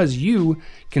 Just because you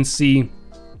can see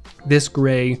this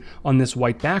gray on this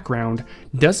white background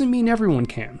doesn't mean everyone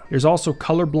can. There's also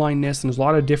color blindness, and there's a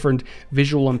lot of different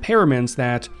visual impairments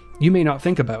that you may not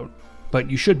think about,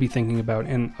 but you should be thinking about,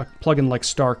 and a plugin like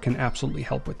Stark can absolutely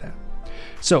help with that.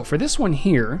 So for this one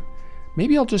here,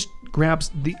 maybe I'll just grab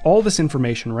all this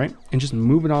information, right, and just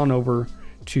move it on over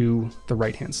to the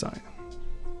right-hand side.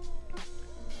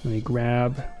 Let me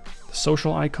grab the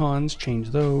social icons,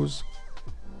 change those.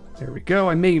 There we go.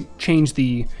 I may change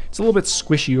it's a little bit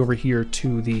squishy over here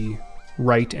to the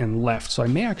right and left, so I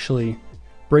may actually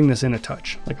bring this in a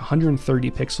touch, like 130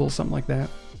 pixels, something like that.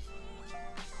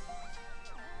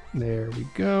 There we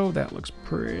go. That looks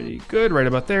pretty good right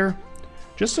about there.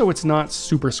 Just so it's not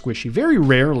super squishy. Very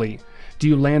rarely do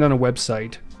you land on a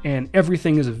website and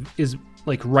everything is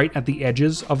like right at the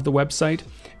edges of the website.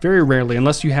 Very rarely,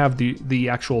 unless you have the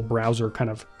actual browser kind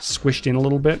of squished in a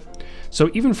little bit. So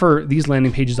even for these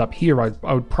landing pages up here,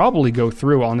 I would probably go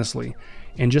through, honestly,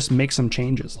 and just make some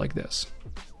changes like this.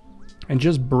 And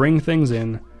just bring things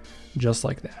in just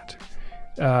like that.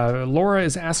 Laura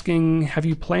is asking, have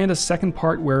you planned a second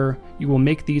part where you will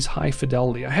make these high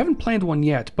fidelity? I haven't planned one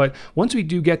yet, but once we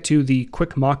do get to the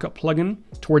quick mockup plugin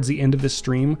towards the end of this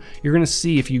stream, you're going to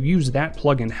see if you use that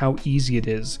plugin how easy it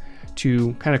is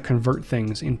to kind of convert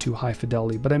things into high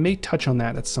fidelity. But I may touch on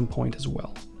that at some point as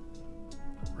well.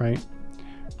 Right?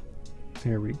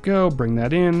 There we go. Bring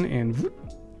that in and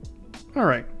all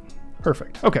right.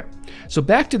 Perfect. Okay. So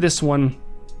back to this one.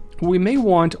 What we may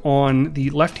want on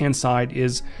the left-hand side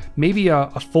is maybe a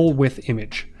full width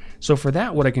image. So for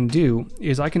that, what I can do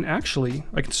is I can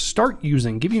start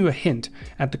giving you a hint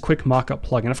at the quick mockup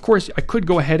plugin. Of course, I could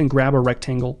go ahead and grab a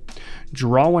rectangle,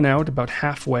 draw one out about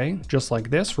halfway, just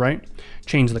like this, right?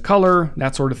 Change the color,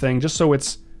 that sort of thing, just so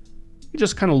it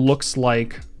just kind of looks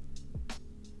like,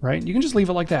 right? You can just leave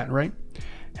it like that, right?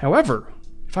 However,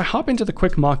 if I hop into the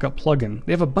quick mockup plugin,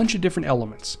 they have a bunch of different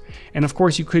elements. And of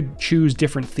course you could choose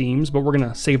different themes, but we're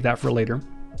gonna save that for later.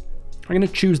 I'm gonna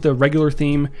choose the regular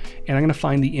theme and I'm gonna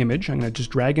find the image. I'm gonna just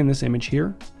drag in this image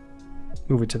here,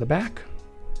 move it to the back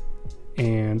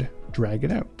and drag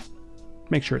it out.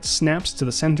 Make sure it snaps to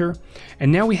the center.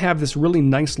 And now we have this really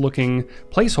nice looking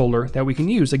placeholder that we can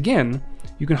use. Again,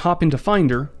 you can hop into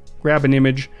Finder, grab an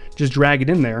image, just drag it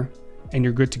in there, and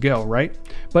you're good to go, right?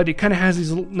 But it kind of has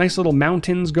these nice little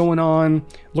mountains going on,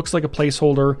 looks like a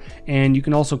placeholder, and you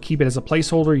can also keep it as a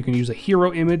placeholder. You can use a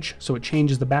hero image, so it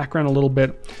changes the background a little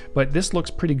bit, but this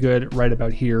looks pretty good right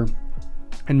about here.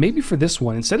 And maybe for this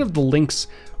one, instead of the links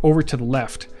over to the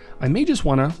left, I may just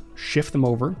wanna shift them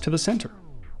over to the center.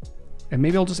 And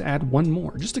maybe I'll just add one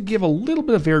more, just to give a little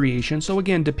bit of variation. So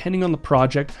again, depending on the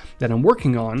project that I'm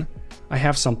working on, I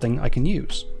have something I can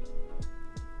use.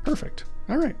 Perfect,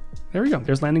 all right. There we go,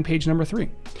 there's landing page number 3.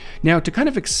 Now to kind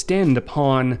of extend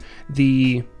upon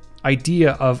the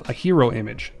idea of a hero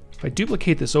image, if I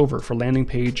duplicate this over for landing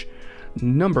page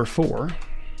number 4,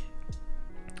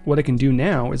 what I can do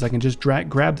now is I can just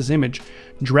grab this image,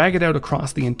 drag it out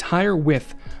across the entire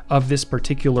width of this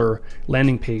particular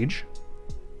landing page.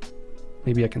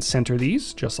 Maybe I can center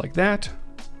these just like that.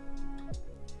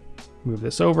 Move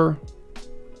this over,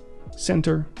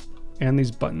 center, and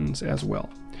these buttons as well.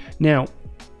 Now,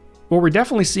 what we're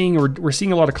definitely seeing, we're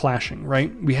seeing a lot of clashing,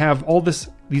 right? We have all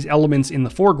these elements in the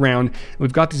foreground, and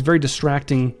we've got these very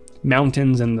distracting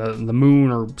mountains and the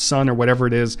moon or sun or whatever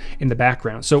it is in the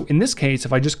background. So in this case,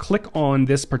 if I just click on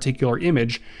this particular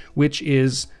image, which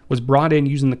was brought in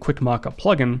using the Quick Mockup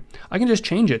plugin, I can just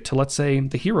change it to, let's say,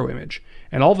 the hero image.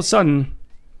 And all of a sudden,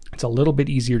 it's a little bit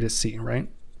easier to see, right?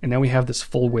 And now we have this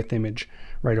full width image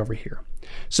right over here.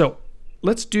 So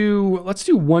let's do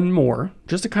one more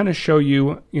just to kind of show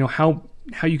you, how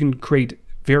you can create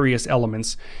various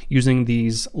elements using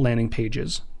these landing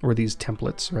pages or these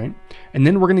templates, right? And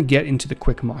then we're going to get into the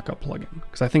Quick Mockup plugin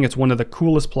because I think it's one of the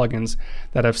coolest plugins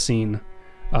that I've seen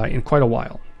in quite a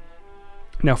while.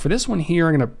 Now for this one here,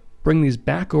 I'm going to bring these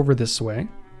back over this way,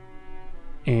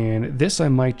 and this I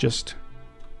might just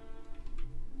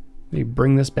maybe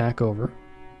bring this back over.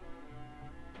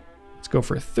 Let's go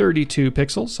for 32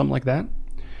 pixels, something like that.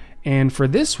 And for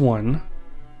this one,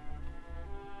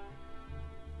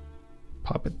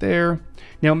 pop it there.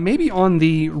 Now maybe on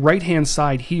the right hand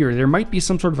side here, there might be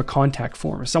some sort of a contact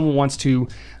form if someone wants to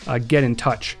get in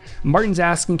touch. Martin's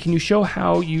asking, can you show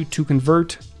how to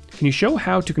convert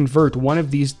one of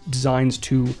these designs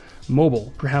to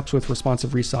mobile, perhaps with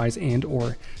responsive resize and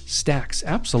or stacks?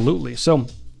 Absolutely. So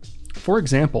for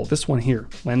example, this one here,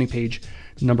 landing page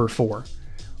number 4.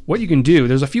 What you can do,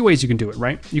 there's a few ways you can do it,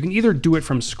 right? You can either do it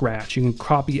from scratch, you can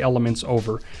copy elements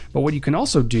over, but what you can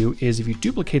also do is if you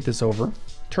duplicate this over,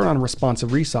 turn on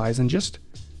responsive resize and just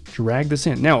drag this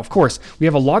in. Now, of course, we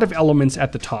have a lot of elements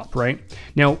at the top, right?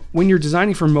 Now, when you're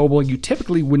designing for mobile, you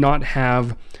typically would not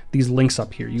have these links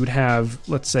up here. You would have,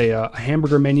 let's say, a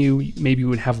hamburger menu, maybe you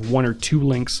would have 1 or 2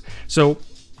 links. So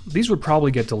these would probably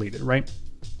get deleted, right?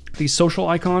 These social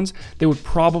icons, they would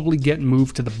probably get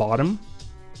moved to the bottom,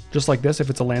 just like this if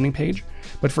it's a landing page.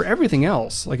 But for everything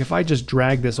else, like if I just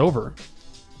drag this over,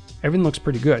 everything looks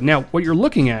pretty good. Now, what you're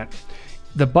looking at,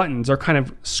 the buttons are kind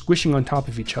of squishing on top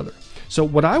of each other. So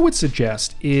what I would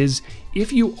suggest is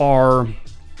if you are,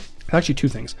 actually 2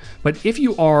 things, but if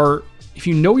you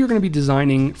know you're gonna be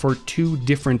designing for 2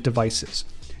 different devices,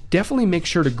 definitely make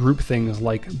sure to group things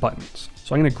like buttons.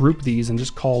 So I'm gonna group these and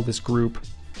just call this group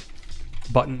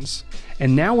buttons.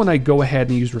 And now when I go ahead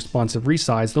and use responsive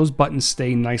resize, those buttons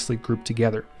stay nicely grouped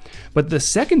together. But the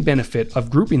second benefit of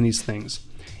grouping these things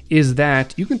is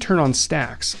that you can turn on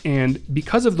stacks, and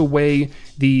because of the way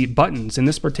the buttons in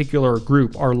this particular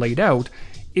group are laid out,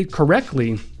 it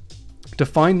correctly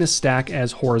defined this stack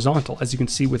as horizontal, as you can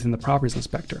see within the properties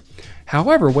inspector.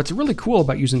 However, what's really cool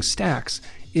about using stacks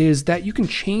is that you can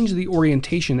change the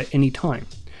orientation at any time.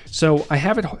 So I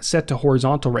have it set to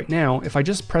horizontal right now. If I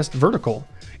just press vertical,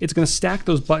 it's going to stack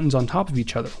those buttons on top of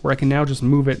each other, where I can now just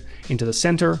move it into the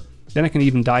center. Then I can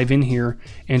even dive in here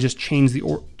and just change the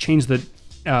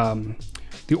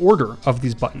order of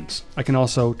these buttons. I can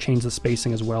also change the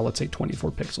spacing as well. Let's say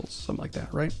 24 pixels, something like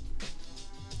that, right?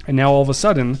 And now all of a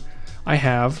sudden, I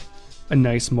have a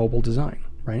nice mobile design,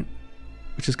 right?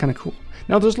 Which is kind of cool.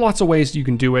 Now there's lots of ways you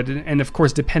can do it, and of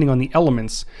course depending on the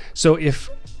elements. So if,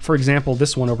 for example,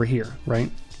 this one over here,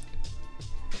 right?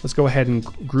 Let's go ahead and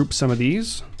group some of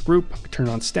these. Group, turn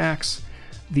on stacks.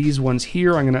 These ones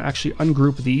here, I'm gonna actually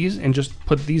ungroup these and just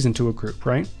put these into a group,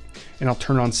 right? And I'll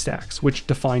turn on stacks, which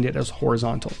defined it as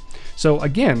horizontal. So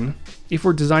again, if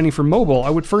we're designing for mobile, I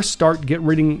would first start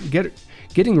getting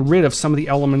rid of some of the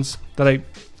elements that I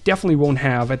definitely won't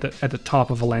have at the top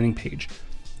of a landing page.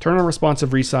 Turn on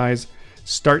responsive resize,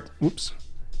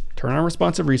 turn on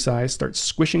responsive resize, start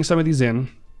squishing some of these in.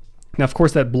 Now, of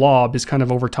course, that blob is kind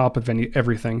of over top of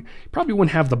everything. You probably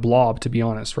wouldn't have the blob, to be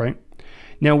honest, right?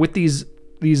 Now, with these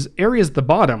areas at the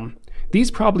bottom,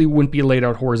 these probably wouldn't be laid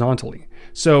out horizontally.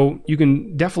 So you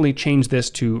can definitely change this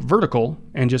to vertical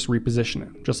and just reposition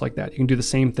it, just like that. You can do the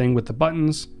same thing with the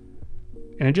buttons,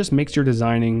 and it just makes your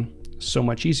designing so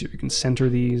much easier. You can center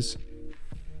these,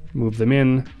 move them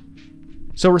in.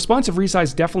 So responsive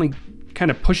resize definitely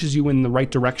kind of pushes you in the right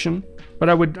direction, but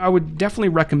I would definitely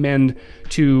recommend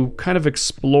to kind of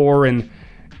explore and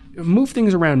move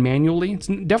things around manually. It's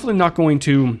definitely not going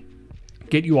to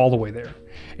get you all the way there.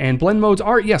 And blend modes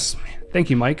are, yes, thank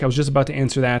you, Mike. I was just about to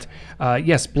answer that.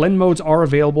 Yes, blend modes are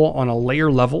available on a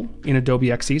layer level in Adobe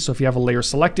XD. So if you have a layer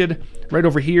selected, right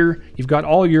over here, you've got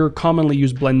all your commonly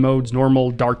used blend modes,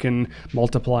 normal, darken,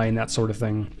 multiply, and that sort of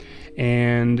thing.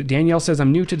 And Danielle says,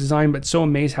 I'm new to design, but so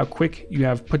amazed how quick you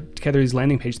have put together these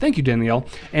landing pages. Thank you, Danielle.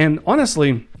 And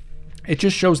honestly, It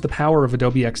just shows the power of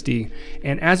Adobe XD.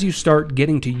 And as you start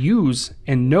getting to use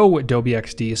and know Adobe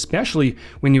XD, especially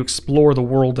when you explore the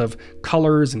world of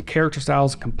colors and character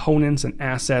styles and components and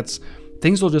assets,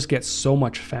 things will just get so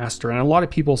much faster. And a lot of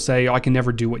people say, oh, I can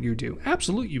never do what you do.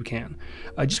 Absolutely you can.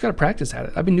 I just got to practice at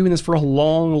it. I've been doing this for a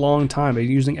long, long time. I've been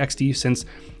using XD since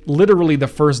literally the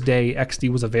first day XD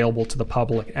was available to the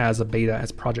public as a beta,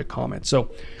 as Project Comet.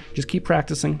 So just keep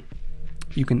practicing.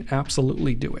 You can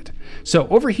absolutely do it. So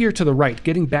over here to the right,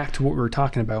 getting back to what we were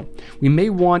talking about, we may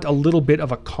want a little bit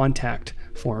of a contact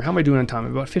form. How am I doing on time?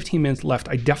 About 15 minutes left.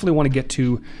 I definitely want to get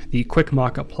to the quick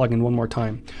mockup plugin one more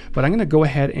time, but I'm going to go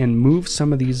ahead and move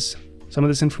some of this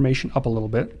information up a little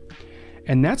bit.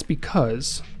 And that's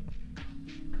because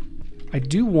I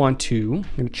do want to,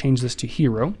 I'm going to change this to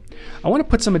hero. I want to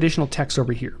put some additional text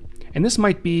over here. And this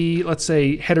might be, let's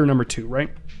say, header number 2,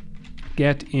 right?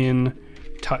 Get in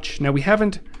touch. Now we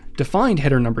haven't defined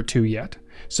header number 2 yet,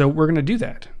 so we're going to do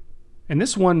that. And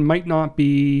this one might not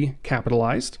be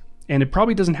capitalized, and it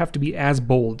probably doesn't have to be as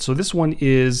bold. So this one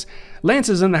is Lance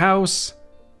is in the house,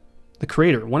 the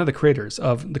creator, one of the creators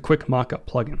of the quick mockup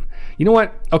plugin. You know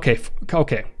what? Okay.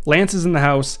 Lance is in the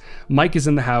house, Mike is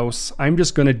in the house. I'm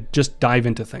just going to dive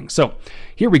into things. So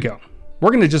here we go. We're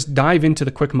going to just dive into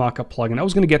the quick mockup plugin. I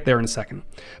was going to get there in a second,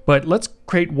 but let's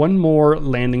create one more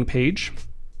landing page.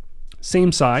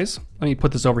 Same size. Let me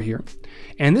put this over here.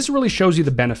 And this really shows you the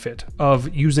benefit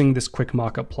of using this quick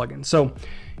mockup plugin. So,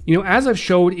 you know, as I've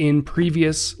showed in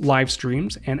previous live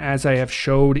streams and as I have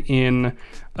showed in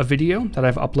a video that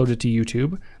I've uploaded to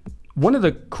YouTube, one of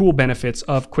the cool benefits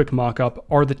of quick mockup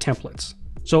are the templates.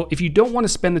 So if you don't want to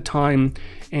spend the time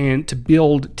and to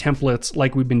build templates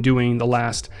like we've been doing the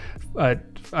last, I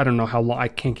don't know how long, I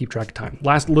can't keep track of time,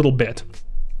 last little bit,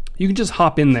 you can just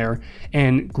hop in there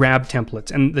and grab templates.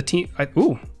 And the team,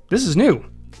 ooh, this is new.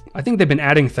 I think they've been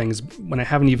adding things when I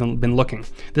haven't even been looking.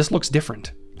 This looks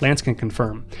different. Lance can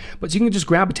confirm. But you can just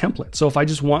grab a template. So if I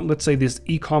just want, let's say, this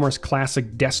e-commerce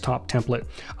classic desktop template,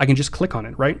 I can just click on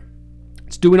it, right?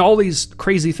 It's doing all these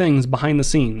crazy things behind the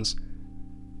scenes.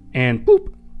 And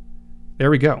boop,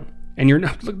 there we go. And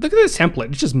look at this template,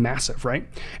 it's just massive, right?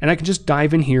 And I can just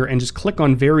dive in here and just click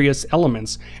on various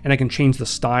elements, and I can change the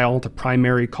style to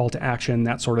primary, call to action,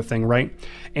 that sort of thing, right?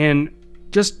 And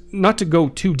just not to go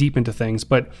too deep into things,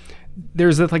 but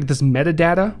there's like this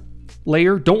metadata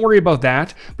layer. Don't worry about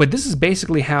that, but this is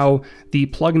basically how the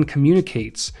plugin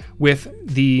communicates with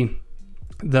the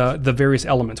various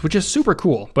elements, which is super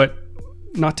cool, but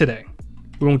not today.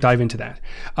 We won't dive into that.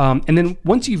 And then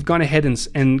once you've gone ahead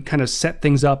and kind of set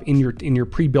things up in your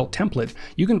pre-built template,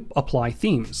 you can apply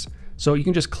themes. So you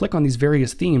can just click on these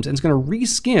various themes and it's going to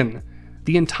reskin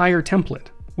the entire template,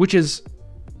 which is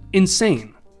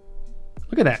insane.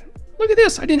 Look at that. Look at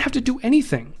this. I didn't have to do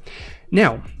anything.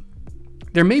 Now,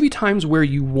 there may be times where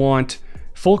you want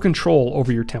full control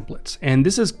over your templates. And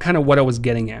this is kind of what I was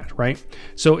getting at, right?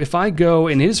 So if I go,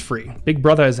 and it is free, Big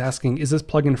Brother is asking, is this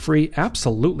plugin free?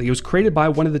 Absolutely. It was created by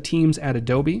one of the teams at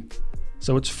Adobe,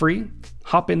 so it's free.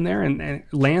 Hop in there, and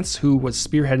Lance, who was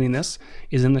spearheading this,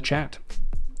 is in the chat.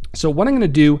 So what I'm going to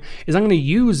do is I'm going to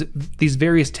use these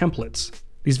various templates,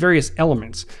 these various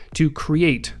elements to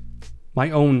create my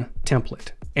own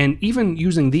template. And even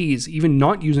using these, even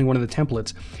not using one of the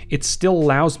templates, it still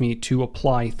allows me to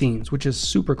apply themes, which is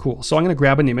super cool. So I'm going to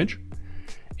grab an image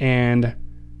and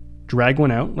drag one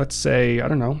out. Let's say, I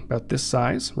don't know, about this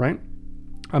size, right?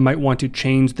 I might want to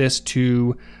change this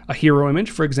to a hero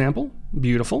image, for example.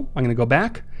 Beautiful. I'm going to go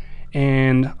back,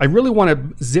 and I really want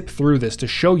to zip through this to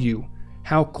show you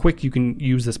how quick you can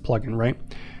use this plugin, right?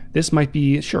 This might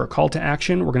be, sure, a call to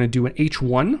action. We're going to do an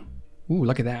H1. Ooh,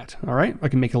 look at that. All right, I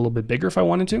can make it a little bit bigger if I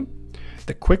wanted to.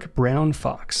 The quick brown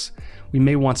fox. We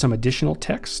may want some additional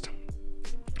text.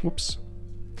 Whoops.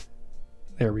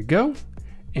 There we go.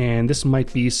 And this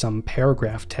might be some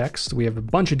paragraph text. We have a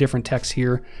bunch of different texts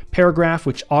here. Paragraph,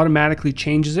 which automatically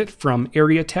changes it from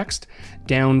area text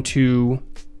down to,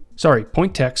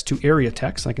 point text to area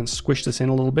text. I can squish this in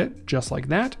a little bit, just like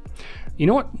that. You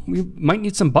know what? We might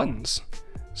need some buttons.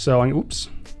 So I'm going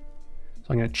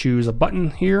to choose a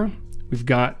button here. We've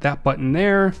got that button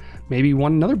there, maybe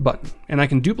another button. And I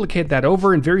can duplicate that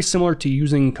over, and very similar to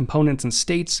using components and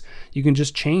states, you can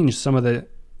just change some of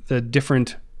the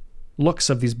different looks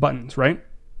of these buttons, right?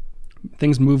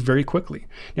 Things move very quickly.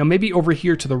 Now maybe over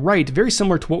here to the right, very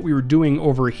similar to what we were doing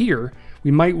over here,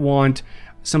 we might want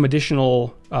some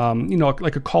additional,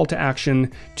 like a call to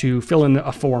action to fill in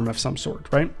a form of some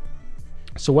sort, right?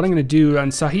 So what I'm going to do,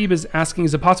 and Sahib is asking,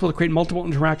 is it possible to create multiple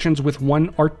interactions with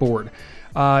one artboard?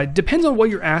 Depends on what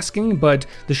you're asking, but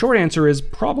the short answer is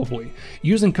probably.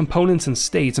 Using components and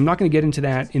states, I'm not going to get into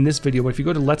that in this video, but if you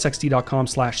go to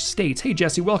letsxd.com/states, hey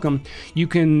Jesse, welcome, you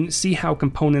can see how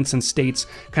components and states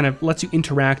kind of lets you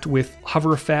interact with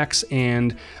hover effects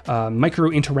and micro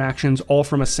interactions all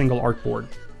from a single artboard.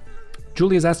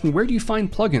 Julia's asking, where do you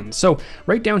find plugins? So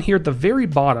right down here at the very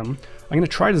bottom, I'm going to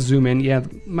try to zoom in. Yeah,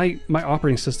 my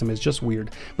operating system is just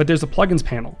weird, but there's a plugins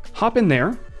panel. Hop in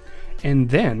there, and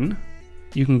then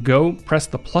you can go press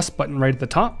the plus button right at the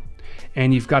top,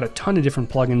 and you've got a ton of different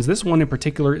plugins. This one in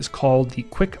particular is called the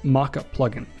Quick Mockup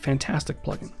plugin. Fantastic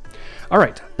plugin. All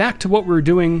right, back to what we're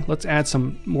doing. Let's add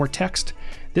some more text.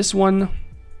 This one,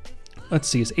 let's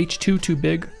see, is H2 too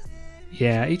big?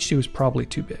 Yeah, H2 is probably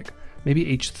too big. Maybe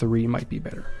H3 might be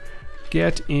better.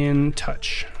 Get in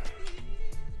touch.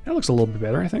 That looks a little bit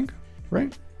better, I think,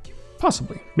 right?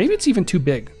 Possibly. Maybe it's even too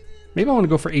big. Maybe I want to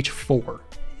go for H4.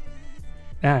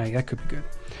 Ah, that could be good.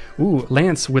 Ooh,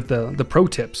 Lance with the pro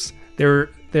tips.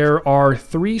 There are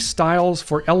 3 styles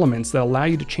for elements that allow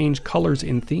you to change colors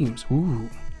in themes. Ooh,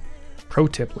 pro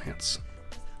tip, Lance.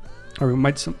 Or we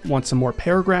might want some more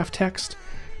paragraph text.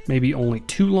 Maybe only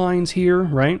 2 lines here,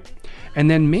 right? And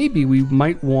then maybe we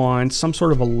might want some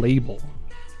sort of a label.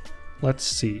 Let's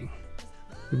see.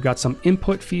 We've got some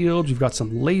input fields. We've got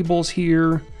some labels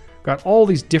here. Got all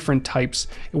these different types.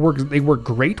 They work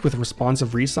great with responsive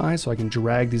resize, so I can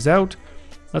drag these out.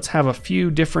 Let's have a few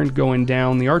different going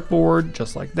down the artboard,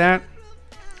 just like that.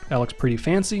 That looks pretty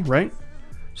fancy, right?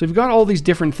 So we've got all these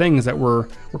different things that we're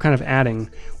kind of adding.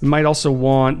 We might also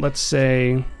want, let's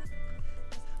say,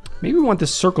 maybe we want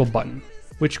this circle button,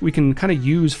 which we can kind of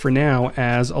use for now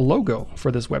as a logo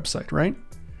for this website, right?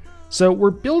 So we're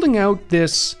building out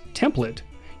this template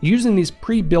using these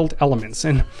pre-built elements.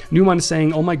 And Newman is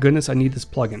saying, oh my goodness, I need this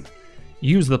plugin.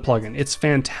 Use the plugin. It's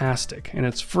fantastic and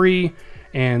it's free.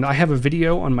 And I have a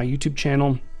video on my YouTube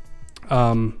channel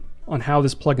on how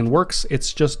this plugin works.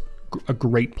 It's just a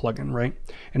great plugin, right?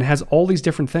 And it has all these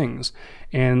different things.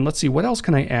 And let's see, what else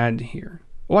can I add here?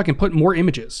 Oh, I can put more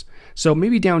images. So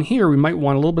maybe down here, we might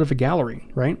want a little bit of a gallery,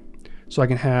 right? So I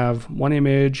can have 1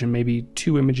 image and maybe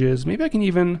 2 images. Maybe I can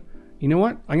even, you know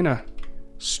what? I'm gonna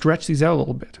stretch these out a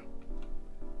little bit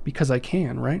because I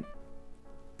can, right?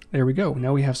 There we go.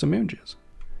 Now we have some images.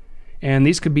 And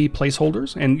these could be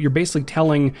placeholders, and you're basically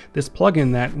telling this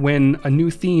plugin that when a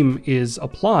new theme is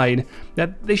applied,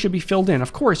 that they should be filled in.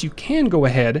 Of course, you can go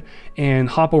ahead and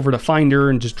hop over to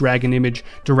Finder and just drag an image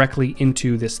directly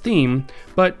into this theme,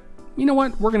 but you know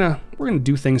what? We're gonna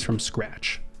do things from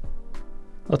scratch.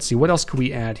 Let's see, what else could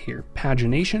we add here?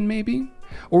 Pagination, maybe?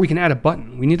 Or we can add a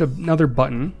button. We need another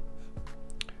button,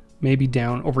 maybe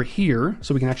down over here,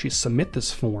 so we can actually submit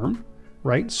this form,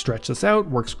 right? Stretch this out,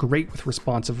 works great with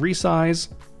responsive resize.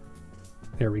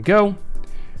 There we go.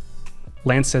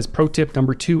 Lance says, pro tip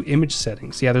number 2, image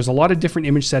settings. Yeah, there's a lot of different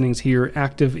image settings here,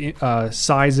 active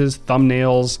sizes,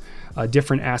 thumbnails,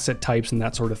 different asset types, and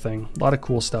that sort of thing. A lot of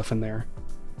cool stuff in there.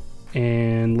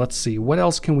 And let's see, what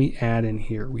else can we add in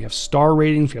here? We have star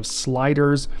ratings, we have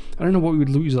sliders. I don't know what we would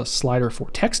use a slider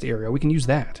for. Text area, we can use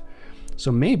that.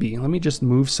 So maybe, let me just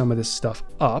move some of this stuff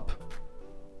up.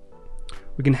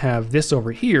 We can have this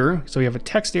over here. So we have a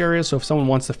text area. So if someone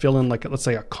wants to fill in, like, let's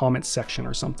say a comment section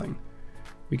or something,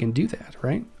 we can do that,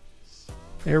 right?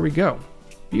 There we go.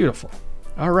 Beautiful.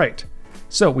 All right.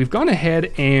 So we've gone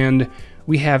ahead and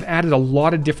we have added a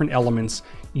lot of different elements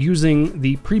using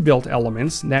the pre-built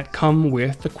elements that come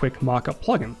with the Quick Mockup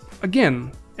plugin.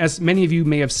 Again, as many of you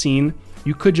may have seen,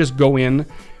 you could just go in,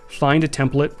 find a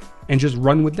template, and just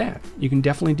run with that. You can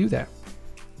definitely do that.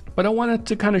 But I wanted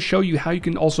to kind of show you how you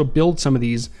can also build some of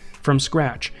these from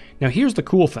scratch. Now here's the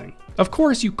cool thing. Of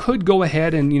course, you could go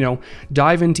ahead and, you know,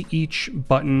 dive into each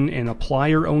button and apply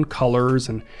your own colors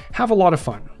and have a lot of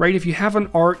fun, right? If you have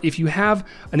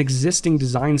an existing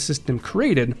design system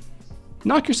created,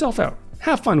 knock yourself out.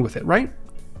 Have fun with it, right?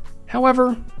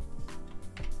 However,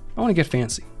 I want to get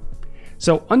fancy.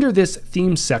 So under this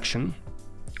theme section,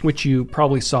 which you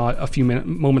probably saw a few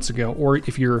moments ago, or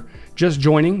if you're just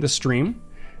joining the stream,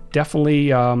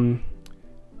 definitely, oh,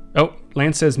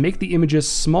 Lance says, make the images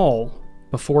small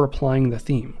before applying the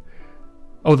theme.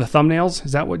 Oh, the thumbnails?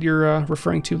 Is that what you're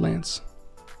referring to, Lance?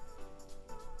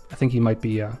 I think he might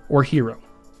be, or hero.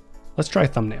 Let's try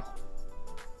thumbnail.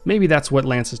 Maybe that's what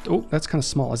Lance is. Oh, that's kind of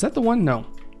small. Is that the one? No.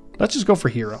 Let's just go for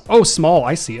hero. Oh, small.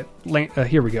 I see it.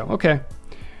 Here we go. Okay.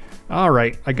 All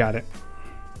right. I got it.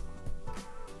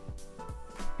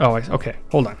 Oh, okay.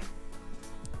 Hold on.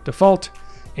 Default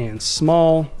and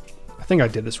small. I think I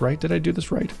did this right. Did I do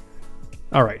this right?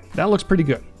 All right. That looks pretty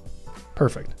good.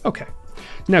 Perfect. Okay.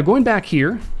 Now going back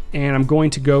here, and I'm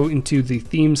going to go into the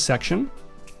themes section.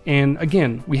 And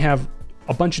again, we have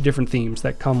a bunch of different themes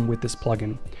that come with this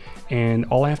plugin. And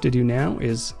all I have to do now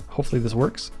is, hopefully this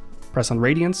works, press on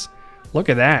Radiance. Look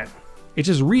at that. It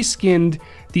just reskinned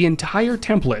the entire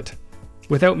template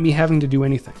without me having to do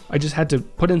anything. I just had to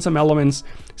put in some elements,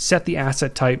 set the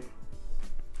asset type,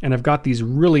 and I've got these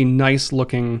really nice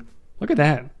looking, look at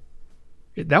that.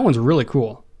 That one's really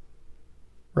cool,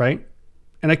 right?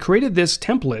 And I created this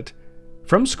template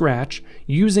from scratch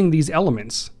using these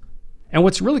elements. And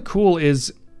what's really cool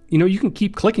is, you know, you can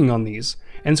keep clicking on these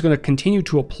and it's going to continue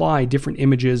to apply different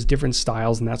images, different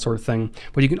styles and that sort of thing.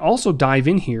 But you can also dive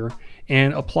in here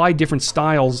and apply different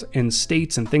styles and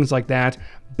states and things like that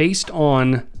based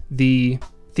on the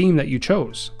theme that you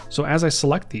chose. So as I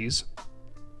select these,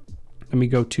 let me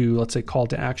go to, let's say, call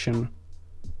to action.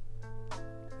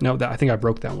 No, I think I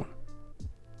broke that one.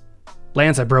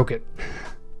 Lance, I broke it.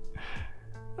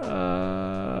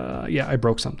 Yeah, I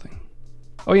broke something.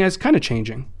 Oh yeah, it's kind of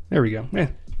changing. There we go.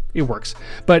 It works.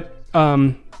 But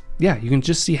yeah, you can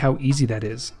just see how easy that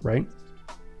is, right?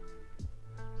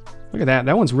 Look at that.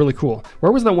 That one's really cool.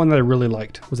 Where was that one that I really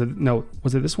liked? Was it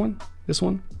this one? This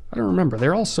one? I don't remember.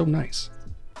 They're all so nice.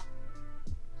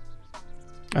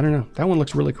 I don't know. That one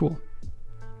looks really cool.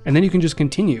 And then you can just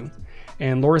continue.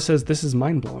 And Laura says, this is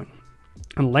mind-blowing.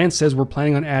 And Lance says, we're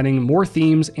planning on adding more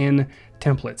themes and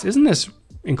templates. Isn't this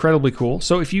incredibly cool?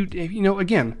 So if you know,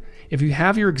 again, if you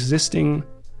have your existing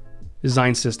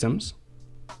design systems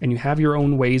and you have your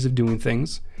own ways of doing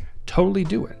things, totally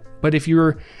do it. But if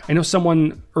I know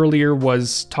someone earlier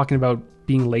was talking about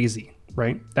being lazy,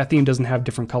 right? That theme doesn't have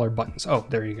different color buttons. Oh,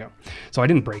 there you go. So I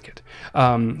didn't break it.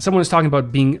 Someone was talking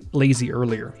about being lazy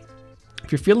earlier.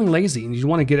 If you're feeling lazy and you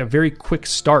want to get a very quick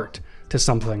start to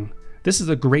something, this is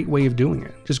a great way of doing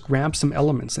it. Just grab some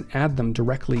elements and add them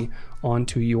directly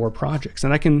onto your projects.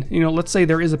 And I can, let's say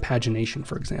there is a pagination,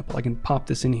 for example. I can pop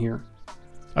this in here.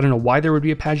 I don't know why there would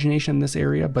be a pagination in this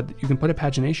area, but you can put a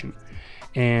pagination.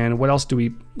 And what else do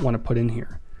we want to put in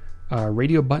here?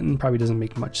 Radio button probably doesn't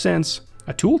make much sense.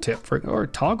 A tooltip or a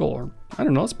toggle, or I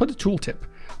don't know, let's put a tooltip.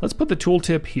 Let's put the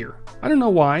tooltip here. I don't know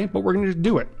why, but we're going to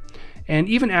do it. And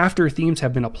even after themes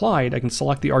have been applied, I can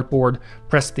select the artboard,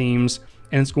 press themes,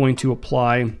 and it's going to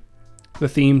apply the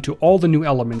theme to all the new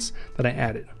elements that I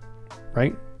added,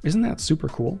 right? Isn't that super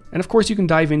cool? And of course you can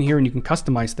dive in here and you can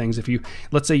customize things. If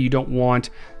let's say you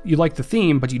like the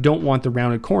theme, but you don't want the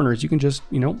rounded corners, you can just,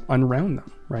 unround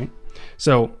them, right?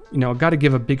 So, I've got to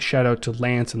give a big shout out to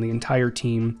Lance and the entire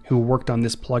team who worked on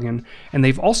this plugin. And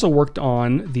they've also worked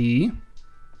on the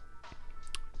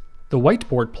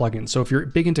whiteboard plugin. So if you're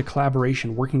big into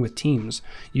collaboration, working with teams,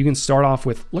 you can start off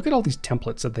with, look at all these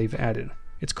templates that they've added.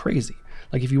 It's crazy.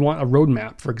 Like if you want a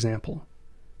roadmap, for example,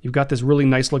 you've got this really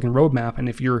nice looking roadmap. And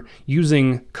if you're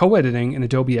using co-editing in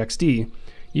Adobe XD,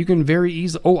 you can very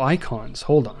easily, icons,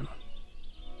 hold on.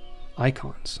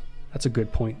 Icons, that's a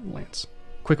good point, Lance.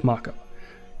 Quick mockup.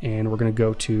 And we're gonna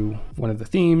go to one of the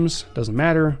themes, doesn't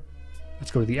matter.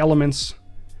 Let's go to the elements.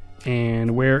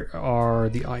 And where are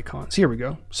the icons? Here we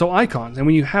go. So icons, and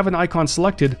when you have an icon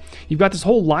selected, you've got this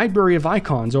whole library of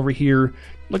icons over here.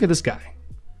 Look at this guy.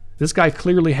 This guy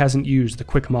clearly hasn't used the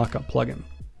quick mockup plugin.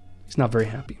 He's not very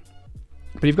happy.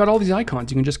 But you've got all these icons,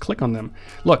 you can just click on them.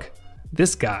 Look,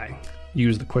 this guy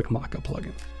used the quick mockup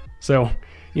plugin. So,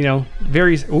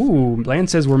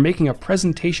 Lance says we're making a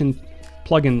presentation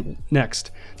plugin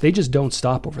next. They just don't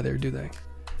stop over there, do they?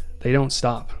 They don't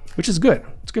stop, which is good.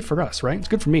 It's good for us, right? It's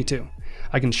good for me too.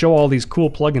 I can show all these cool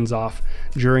plugins off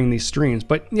during these streams.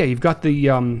 But yeah, you've got the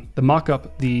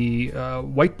mockup, the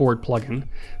whiteboard plugin.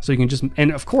 So you can just,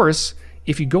 and of course,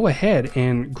 if you go ahead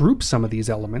and group some of these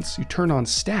elements, you turn on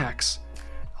stacks,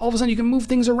 all of a sudden you can move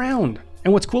things around.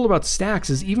 And what's cool about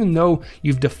stacks is even though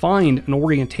you've defined an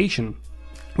orientation,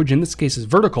 which in this case is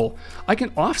vertical, I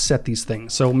can offset these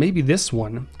things. So maybe this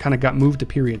one kind of got moved to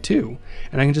period 2,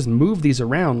 and I can just move these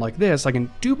around like this. I can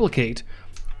duplicate,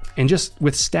 and just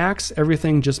with stacks,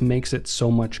 everything just makes it so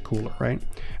much cooler, right?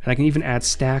 And I can even add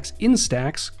stacks in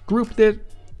stacks, group it,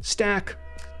 stack,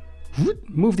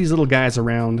 move these little guys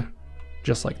around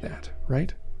just like that,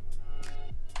 right?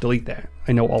 Delete that.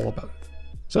 I know all about it.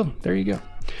 So there you go.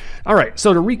 All right,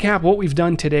 so to recap what we've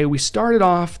done today, we started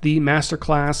off the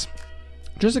masterclass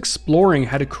just exploring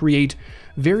how to create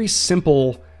very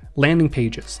simple landing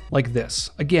pages like this.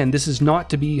 Again, this is not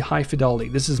to be high fidelity.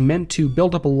 This is meant to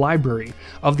build up a library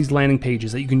of these landing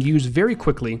pages that you can use very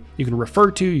quickly. You can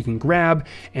refer to, you can grab,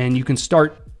 and you can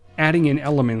start adding in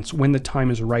elements when the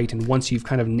time is right and once you've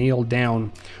kind of nailed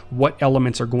down what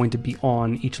elements are going to be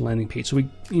on each landing page. So we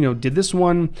did this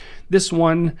one,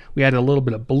 we added a little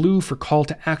bit of blue for call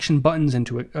to action buttons and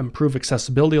to improve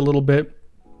accessibility a little bit.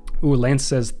 Ooh, Lance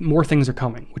says more things are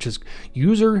coming, which is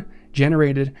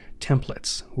user-generated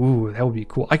templates. Ooh, that would be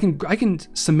cool. I can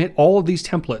submit all of these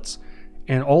templates,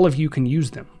 and all of you can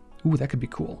use them. Ooh, that could be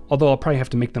cool. Although I'll probably have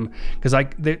to make them, because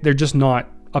they're just not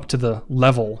up to the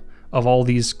level of all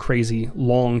these crazy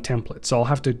long templates. So I'll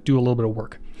have to do a little bit of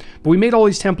work. But we made all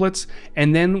these templates,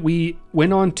 and then we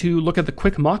went on to look at the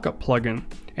quick mockup plugin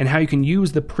and how you can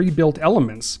use the pre-built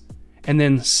elements and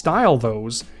then style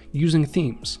those using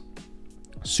themes.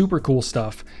 Super cool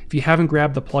stuff. If you haven't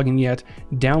grabbed the plugin yet,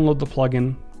 download the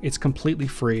plugin. It's completely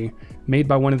free, made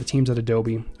by one of the teams at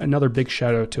Adobe. Another big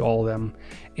shout out to all of them.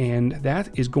 And that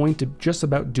is going to just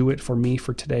about do it for me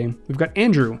for today. We've got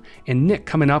Andrew and Nick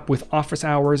coming up with office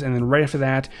hours, and then right after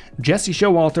that, Jesse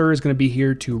Showalter is going to be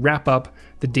here to wrap up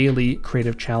the daily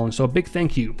creative challenge. So a big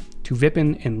thank you to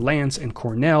Vipin and Lance and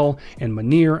Cornell and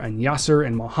Manir and Yasser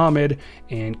and Mohammed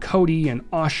and Cody and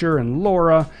Osher and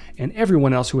Laura and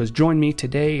everyone else who has joined me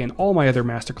today and all my other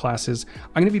masterclasses.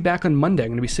 I'm going to be back on Monday. I'm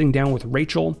going to be sitting down with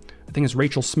Rachel. I think it's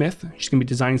Rachel Smith. She's going to be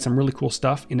designing some really cool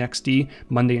stuff in XD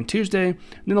Monday and Tuesday.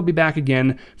 And then I'll be back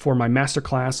again for my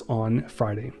masterclass on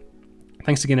Friday.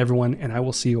 Thanks again, everyone, and I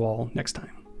will see you all next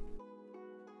time.